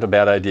wands aren't a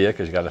bad idea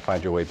because you got to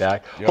find your way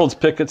back. Holds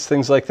pickets,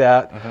 things like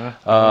that.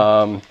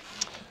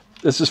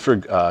 This is for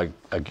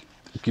a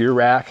gear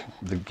rack,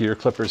 the gear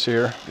clippers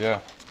here. Yeah.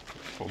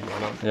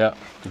 Yeah,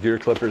 the gear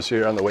clippers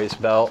here on the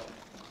waist belt.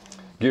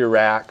 Gear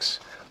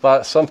racks.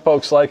 But some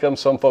folks like them,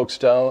 some folks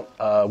don't.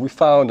 We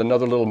found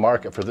another little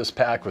market for this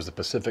pack was the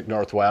Pacific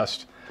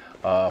Northwest.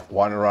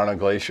 Wandering around on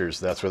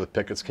glaciers, that's where the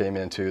pickets came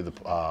into,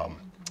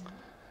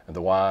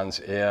 the wands,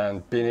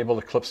 and being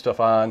able to clip stuff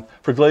on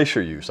for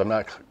glacier use. I'm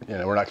not, you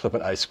know, we're not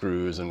clipping ice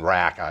screws and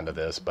rack onto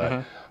this,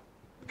 but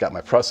got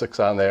my Prussics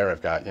on there.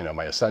 I've got, you know,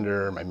 my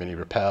Ascender, my mini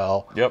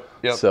rappel.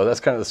 Yep. So that's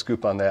kind of the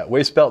scoop on that.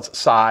 Waist belt's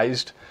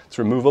sized. It's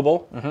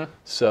removable.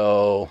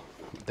 So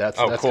that's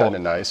cool. kind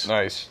of nice.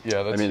 Nice.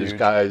 Yeah, that's I mean, huge. these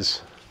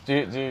guys.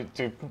 Do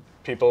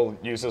people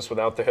use this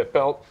without the hip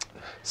belt?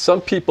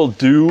 Some people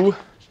do.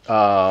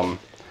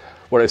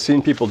 What I've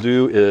seen people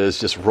do is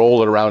just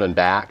roll it around and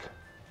back.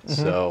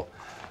 So,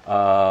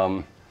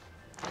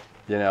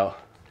 you know.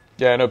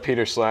 Yeah, I know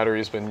Peter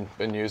Slattery's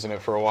been using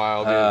it for a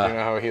while. Do you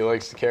know how he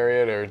likes to carry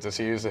it, or does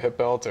he use the hip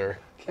belt, or?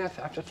 I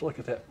have to look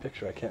at that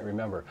picture. I can't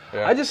remember.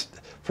 Yeah.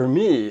 For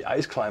me,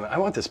 ice climbing, I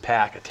want this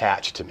pack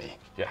attached to me.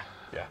 Yeah.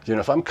 You know,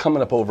 if I'm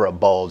coming up over a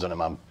bulge and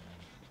I'm on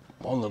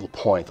one little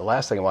point, the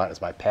last thing I want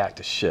is my pack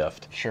to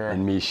shift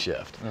and me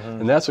shift.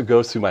 And that's what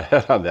goes through my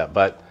head on that.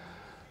 But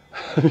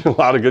a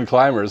lot of good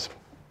climbers,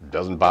 it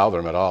doesn't bother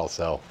them at all.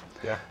 So,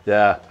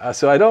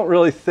 so I don't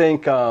really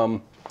think, I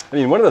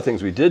mean, one of the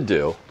things we did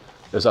do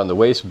is on the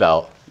waist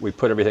belt, we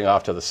put everything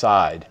off to the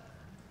side.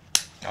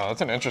 Oh,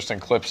 that's an interesting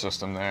clip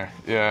system there.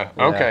 Yeah.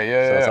 Okay.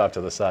 Yeah. So it's off to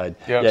the side.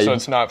 Yep. Yeah. So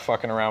it's not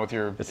fucking around with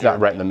your. It's not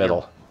right in the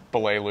middle.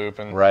 Belay loop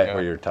and. Right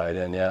where you're tied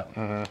in. Yeah.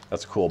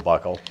 That's a cool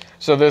buckle.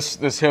 So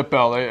this hip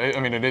belt, I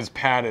mean, it is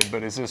padded,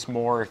 but is this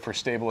more for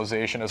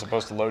stabilization as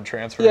opposed to load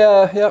transfer?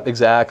 Yeah. Yep.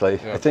 Exactly.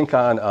 I think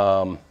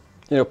on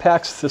you know,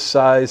 packs this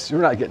size,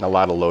 you're not getting a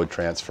lot of load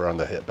transfer on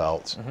the hip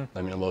belts.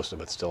 I mean, most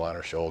of it's still on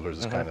our shoulders.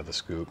 It's kind of the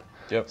scoop.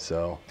 Yep.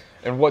 So.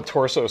 And what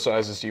torso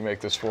sizes do you make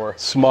this for?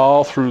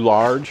 Small through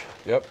large.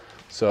 Yep.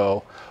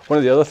 So one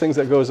of the other things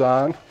that goes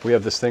on, we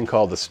have this thing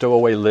called the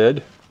stowaway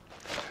lid.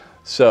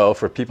 So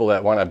for people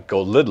that want to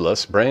go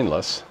lidless,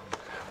 brainless,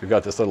 we've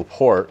got this little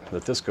port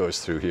that this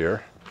goes through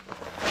here.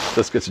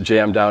 This gets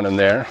jammed down in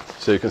there,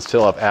 so you can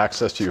still have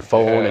access to your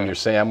phone and your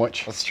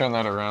sandwich. Let's turn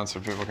that around so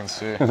people can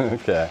see.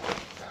 Okay.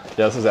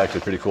 Yeah, this is actually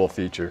a pretty cool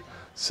feature.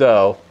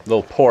 So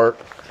little port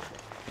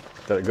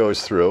that it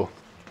goes through.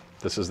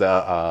 This is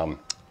the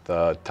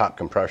top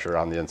compressor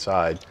on the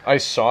inside. I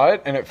saw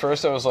it, and at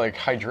first I was like,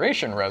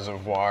 hydration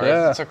reservoir.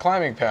 Yeah. It's a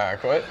climbing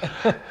pack. What?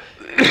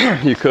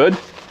 You could,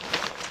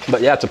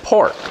 but yeah, it's a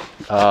port.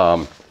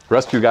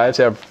 Rescue guys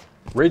have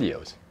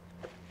radios.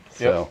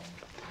 So,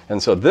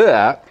 and so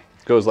that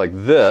goes like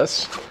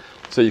this,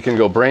 so you can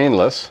go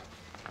brainless,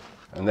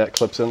 and that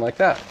clips in like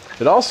that.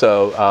 It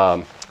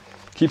also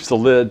keeps the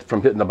lid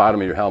from hitting the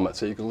bottom of your helmet,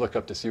 so you can look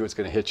up to see what's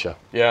going to hit you.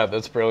 Yeah,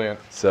 that's brilliant.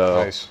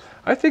 So nice.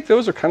 I think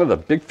those are kind of the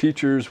big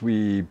features.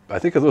 I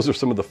think those are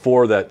some of the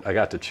 4 that I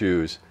got to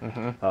choose.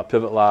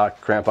 Pivot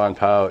lock, crampon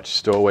pouch,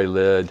 stowaway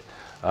lid.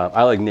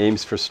 I like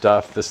names for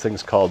stuff. This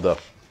thing's called the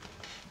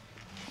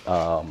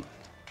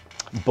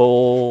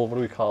bull, what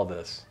do we call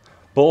this?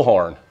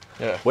 Bullhorn.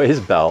 Yeah.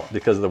 Waist belt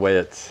because of the way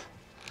it's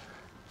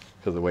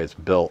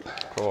built.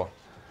 Cool.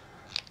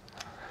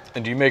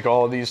 And do you make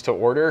all of these to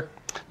order?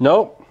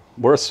 Nope.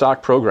 We're a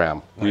stock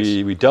program.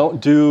 Nice. We don't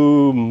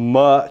do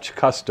much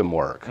custom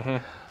work.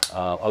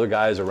 Other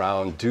guys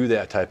around do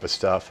that type of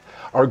stuff.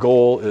 Our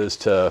goal is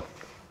to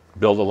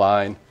build a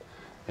line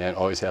and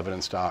always have it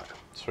in stock.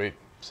 Sweet.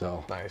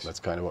 So nice. That's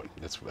kind of what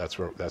that's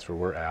where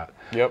we're at.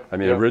 Yep. I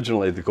mean,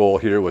 originally the goal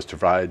here was to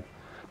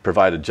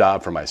provide a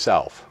job for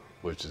myself,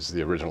 which is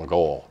the original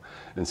goal,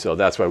 and so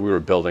that's why we were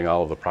building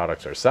all of the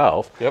products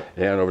ourselves. Yep.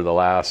 And over the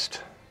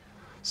last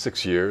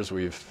 6 years,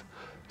 we've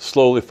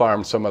slowly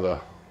farmed some of the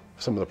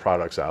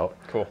products out.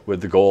 Cool. With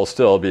the goal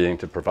still being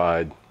to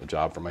provide a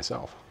job for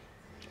myself.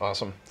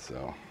 Awesome.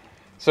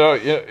 So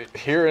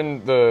here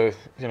in the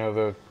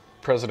the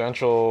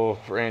presidential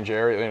range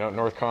area,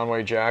 North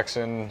Conway,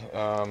 Jackson,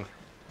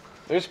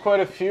 there's quite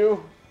a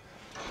few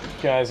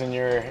guys in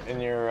your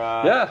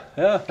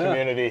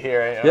community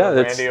here.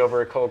 Randy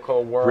over at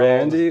Coco World.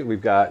 Randy,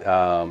 we've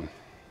got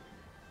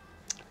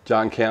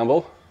John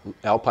Campbell,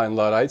 Alpine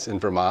Luddites in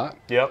Vermont.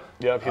 Yep.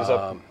 He's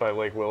up by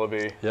Lake Willoughby.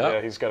 Yep.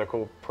 Yeah, he's got a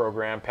cool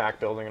program, pack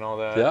building and all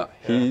that. Yeah,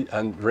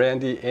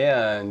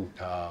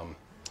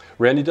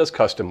 Randy does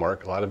custom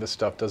work. A lot of his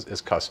stuff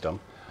is custom.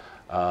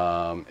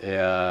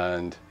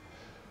 And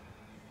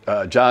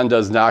John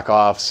does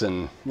knockoffs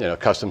and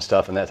custom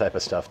stuff and that type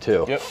of stuff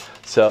too. Yep.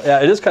 So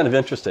yeah, it is kind of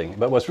interesting.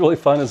 But what's really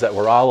fun is that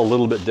we're all a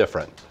little bit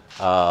different.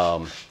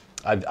 I've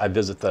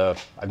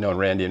known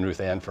Randy and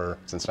Ruth Ann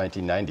since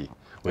 1990.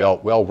 We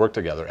all worked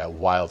together at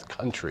Wild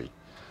Country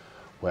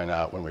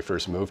when we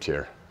first moved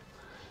here.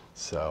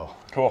 So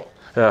cool.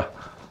 Yeah,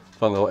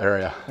 fun little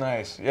area.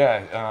 Nice. Yeah.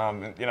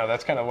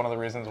 That's kind of one of the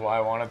reasons why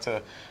I wanted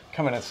to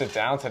come in and sit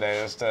down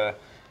today, is to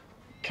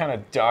kind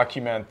of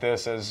document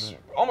this as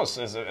almost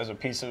as a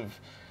piece of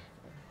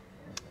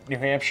New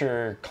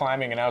Hampshire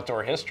climbing and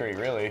outdoor history,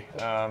 really.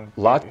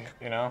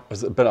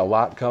 There's been a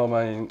lot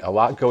going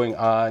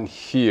on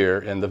here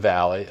in the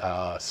valley,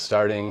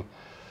 starting,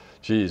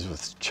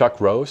 with Chuck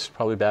Roast,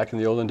 probably back in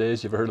the olden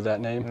days. You ever heard of that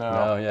name?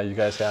 No. Yeah, you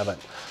guys haven't.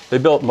 They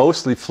built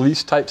mostly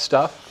fleece type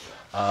stuff,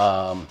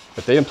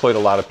 but they employed a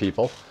lot of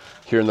people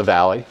here in the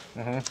valley.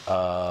 Mm-hmm.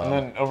 And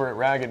then over at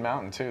Ragged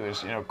Mountain too,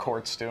 there's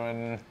Court's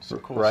doing some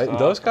cool stuff. Right,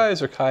 those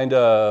guys are kind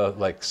of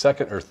like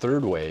second or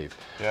third wave.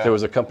 Yeah. There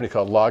was a company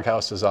called Log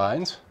House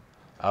Designs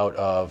out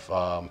of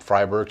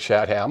Freiburg,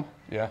 Chatham.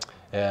 Yeah.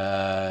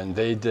 And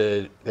they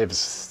did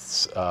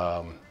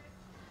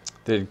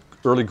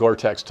early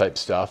Gore-Tex type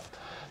stuff.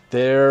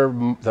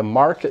 The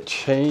market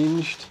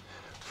changed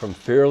from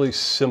fairly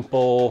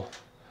simple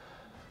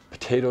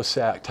potato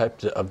sack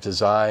type of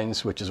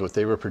designs, which is what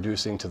they were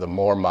producing, to the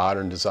more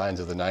modern designs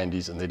of the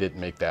 90s, and they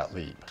didn't make that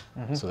leap.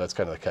 Mm-hmm. So that's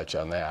kind of the catch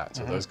on that.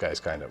 So those guys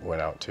kind of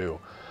went out too.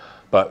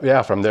 But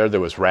yeah, from there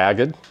was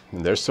Ragged,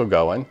 and they're still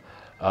going.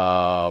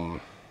 How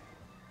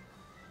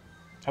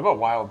about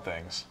Wild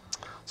Things?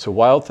 So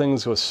Wild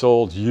Things was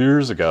sold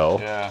years ago.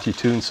 Yeah.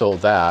 T-Tune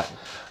sold that.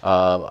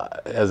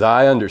 As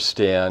I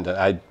understand,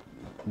 and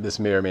this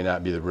may or may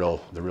not be the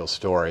real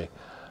story,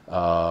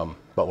 but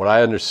what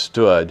I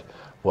understood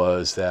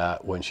was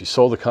that when she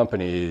sold the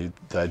company,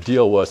 the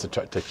deal was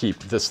to keep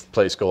this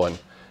place going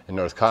in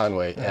North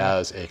Conway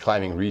as a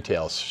climbing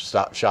retail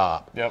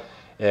shop. Yep.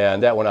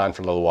 And that went on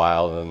for a little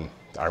while, and then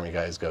Army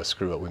guys go,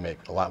 screw it, we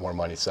make a lot more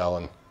money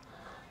selling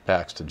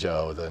packs to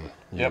Joe than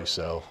you.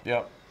 So.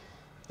 Yep.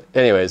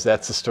 Anyways,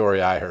 that's the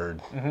story I heard.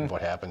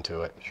 What happened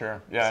to it?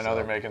 Sure. Yeah, I know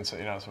they're making some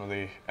of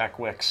the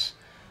Equix,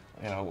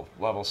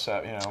 level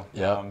set,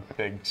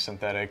 big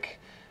synthetic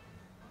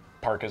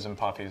parkas and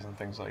puffies and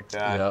things like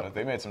that. Yep. But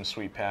they made some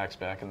sweet packs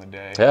back in the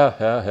day.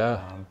 Yeah.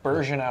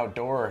 Bergen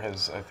Outdoor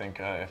has, I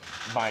think,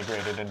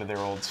 migrated into their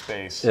old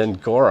space. In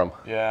Gorham.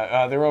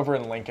 Yeah, they're over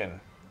in Lincoln,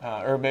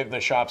 or maybe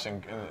the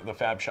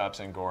fab shops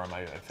in Gorham,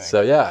 I think.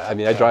 So yeah,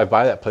 I drive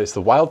by that place.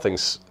 The Wild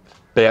Things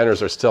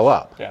banners are still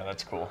up. Yeah,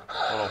 that's cool.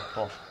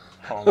 Little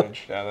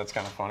homage. Yeah, that's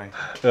kind of funny.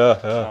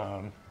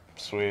 Yeah.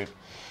 Sweet.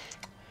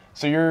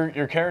 So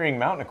you're carrying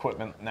mountain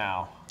equipment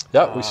now.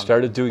 Yeah, we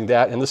started doing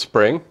that in the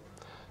spring.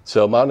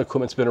 So mountain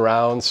equipment's been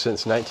around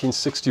since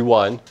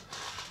 1961.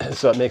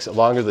 So it makes it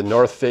longer than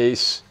North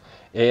Face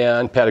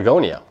and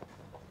Patagonia.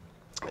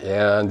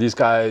 And these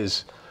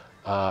guys,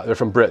 they're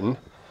from Britain.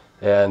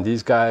 And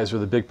these guys were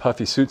the big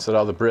puffy suits that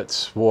all the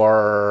Brits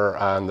wore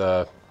on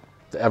the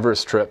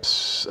Everest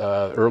trips,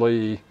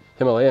 early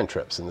Himalayan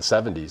trips in the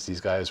 70s. These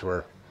guys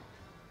were,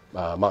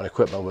 Mountain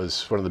Equipment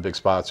was one of the big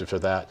sponsors for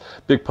that.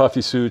 Big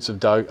puffy suits of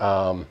Doug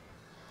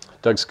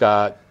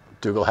Scott,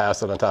 Dougal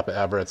Haslett on top of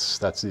Everett's.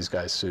 That's these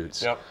guys'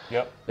 suits.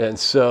 Yep. And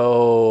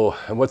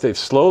what they've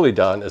slowly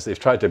done is they've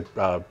tried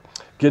to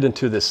get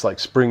into this like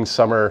spring,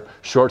 summer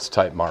shorts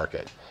type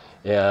market.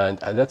 And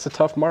that's a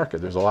tough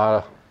market. There's a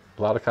lot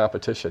of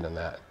competition in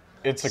that.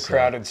 It's a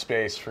crowded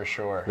space for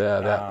sure. Yeah,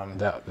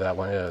 that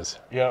one is.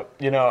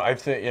 Yep. I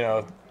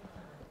think,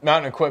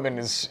 mountain equipment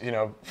is,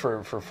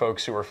 for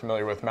folks who are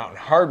familiar with mountain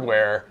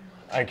hardware,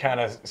 I kind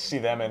of see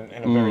them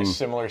in a very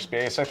similar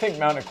space. I think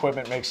mountain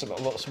equipment makes it a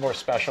little more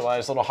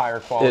specialized, a little higher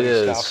quality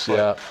stuff. It is,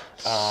 yeah.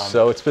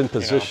 So it's been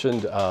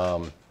positioned.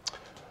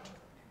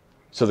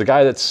 So the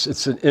guy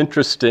it's an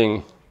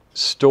interesting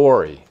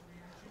story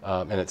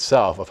in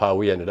itself of how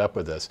we ended up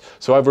with this.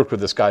 So I've worked with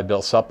this guy,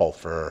 Bill Supple,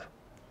 for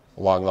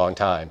a long, long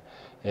time.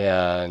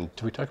 And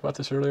did we talk about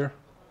this earlier?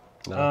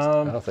 No,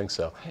 I don't think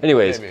so.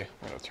 Anyways. Maybe.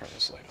 I'm going to turn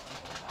this light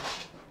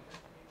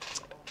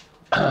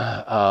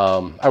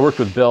on. I worked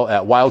with Bill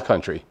at Wild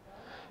Country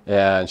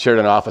and shared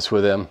an office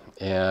with him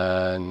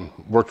and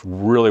worked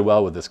really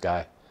well with this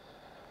guy.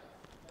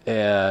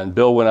 And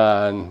Bill went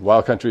on,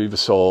 Wild Country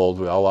was sold,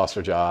 we all lost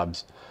our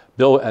jobs.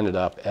 Bill ended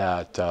up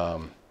at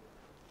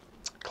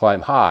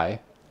Climb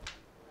High,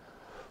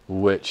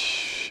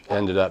 which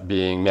ended up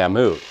being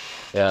Mammut.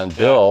 And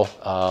Bill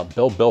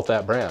built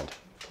that brand.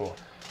 Cool.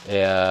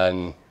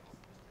 And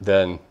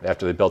then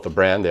after they built the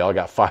brand, they all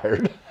got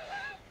fired.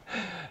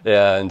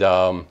 And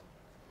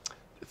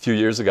 3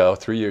 years ago,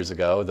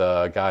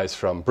 the guys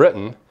from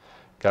Britain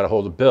got a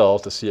hold of Bill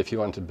to see if he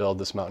wanted to build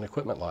this mountain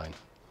equipment line.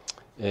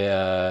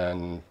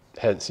 And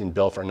hadn't seen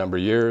Bill for a number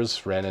of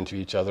years, ran into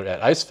each other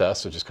at Ice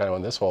Fest, which is kind of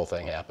when this whole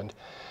thing happened.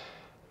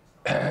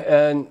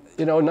 And,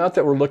 not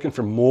that we're looking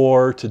for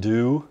more to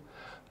do,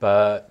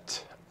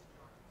 but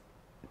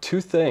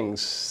two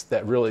things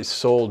that really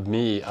sold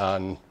me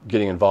on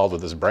getting involved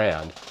with this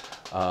brand.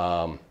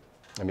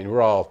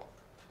 We're all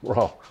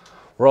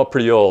we're all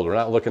pretty old. We're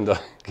not looking to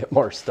get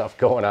more stuff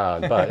going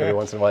on, but every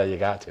once in a while you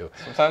got to.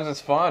 Sometimes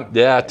it's fun.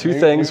 Yeah, two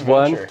things. New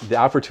One, venture. the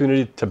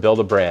opportunity to build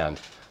a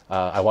brand.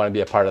 I want to be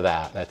a part of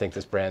that, and I think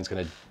this brand's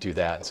going to do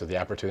that, and so the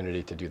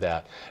opportunity to do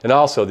that. And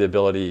also the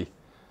ability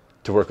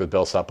to work with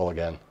Bill Supple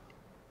again.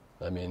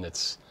 I mean,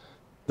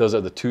 those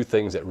are the two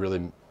things that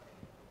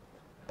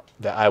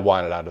I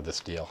wanted out of this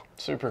deal.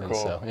 Super And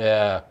cool. So,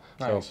 yeah,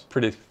 Nice.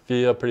 so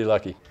feel pretty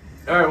lucky.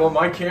 All right, well,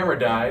 my camera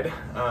died,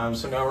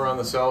 so now we're on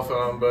the cell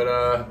phone.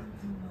 But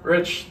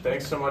Rich,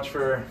 thanks so much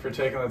for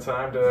taking the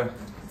time to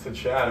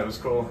chat. It was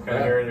cool kind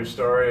of hearing your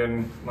story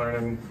and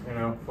learning,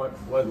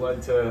 what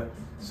led to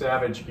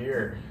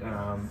Savagegear.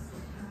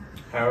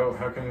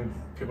 How can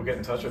people get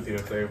in touch with you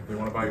if they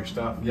want to buy your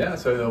stuff? Yeah,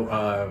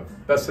 so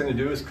best thing to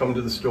do is come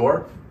to the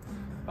store,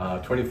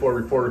 24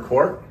 Reporter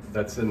Court.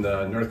 That's in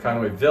the North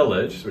Conway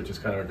Village, which is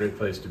kind of a great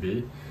place to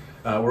be.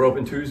 We're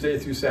open Tuesday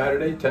through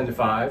Saturday, 10 to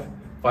 5.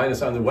 Find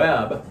us on the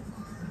web,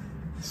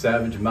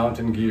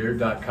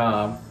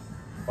 savagemountainegear.com.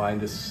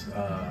 Find us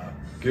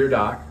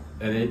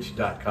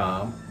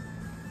geardoc.nh.com,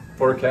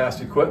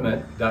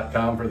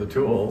 forecasttools.com for the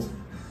tools,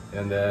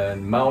 and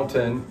then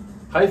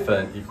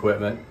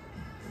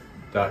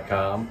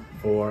mountain-equipment.com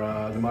for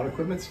the mountain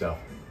equipment stuff.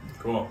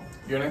 Cool.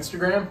 You on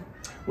Instagram?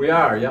 We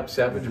are, yep,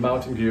 Savage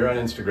Mountain Gear on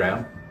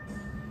Instagram.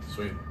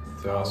 Sweet.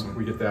 So Awesome.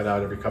 we get that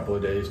out every couple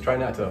of days. Try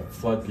not to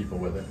flood people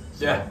with it.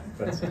 So Yeah.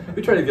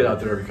 we try to get out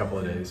there every couple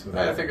of days.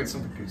 I think it's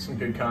some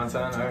good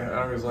content.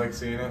 I always like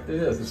seeing it. It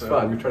is. It's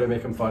fun. We try to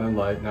make them fun and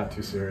light, not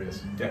too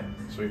serious. Yeah,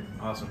 sweet.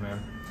 Awesome, man.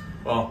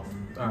 Well,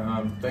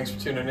 thanks for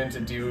tuning in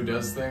to Diwoo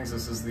Does Things.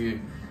 This is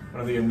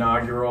one of the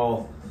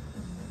inaugural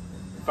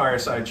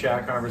fireside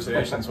chat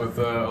conversations with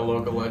a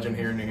local legend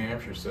here in New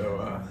Hampshire.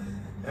 So,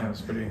 yeah, it's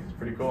pretty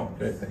cool.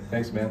 Great.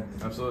 Thanks, man.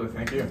 Absolutely.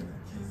 Thank you.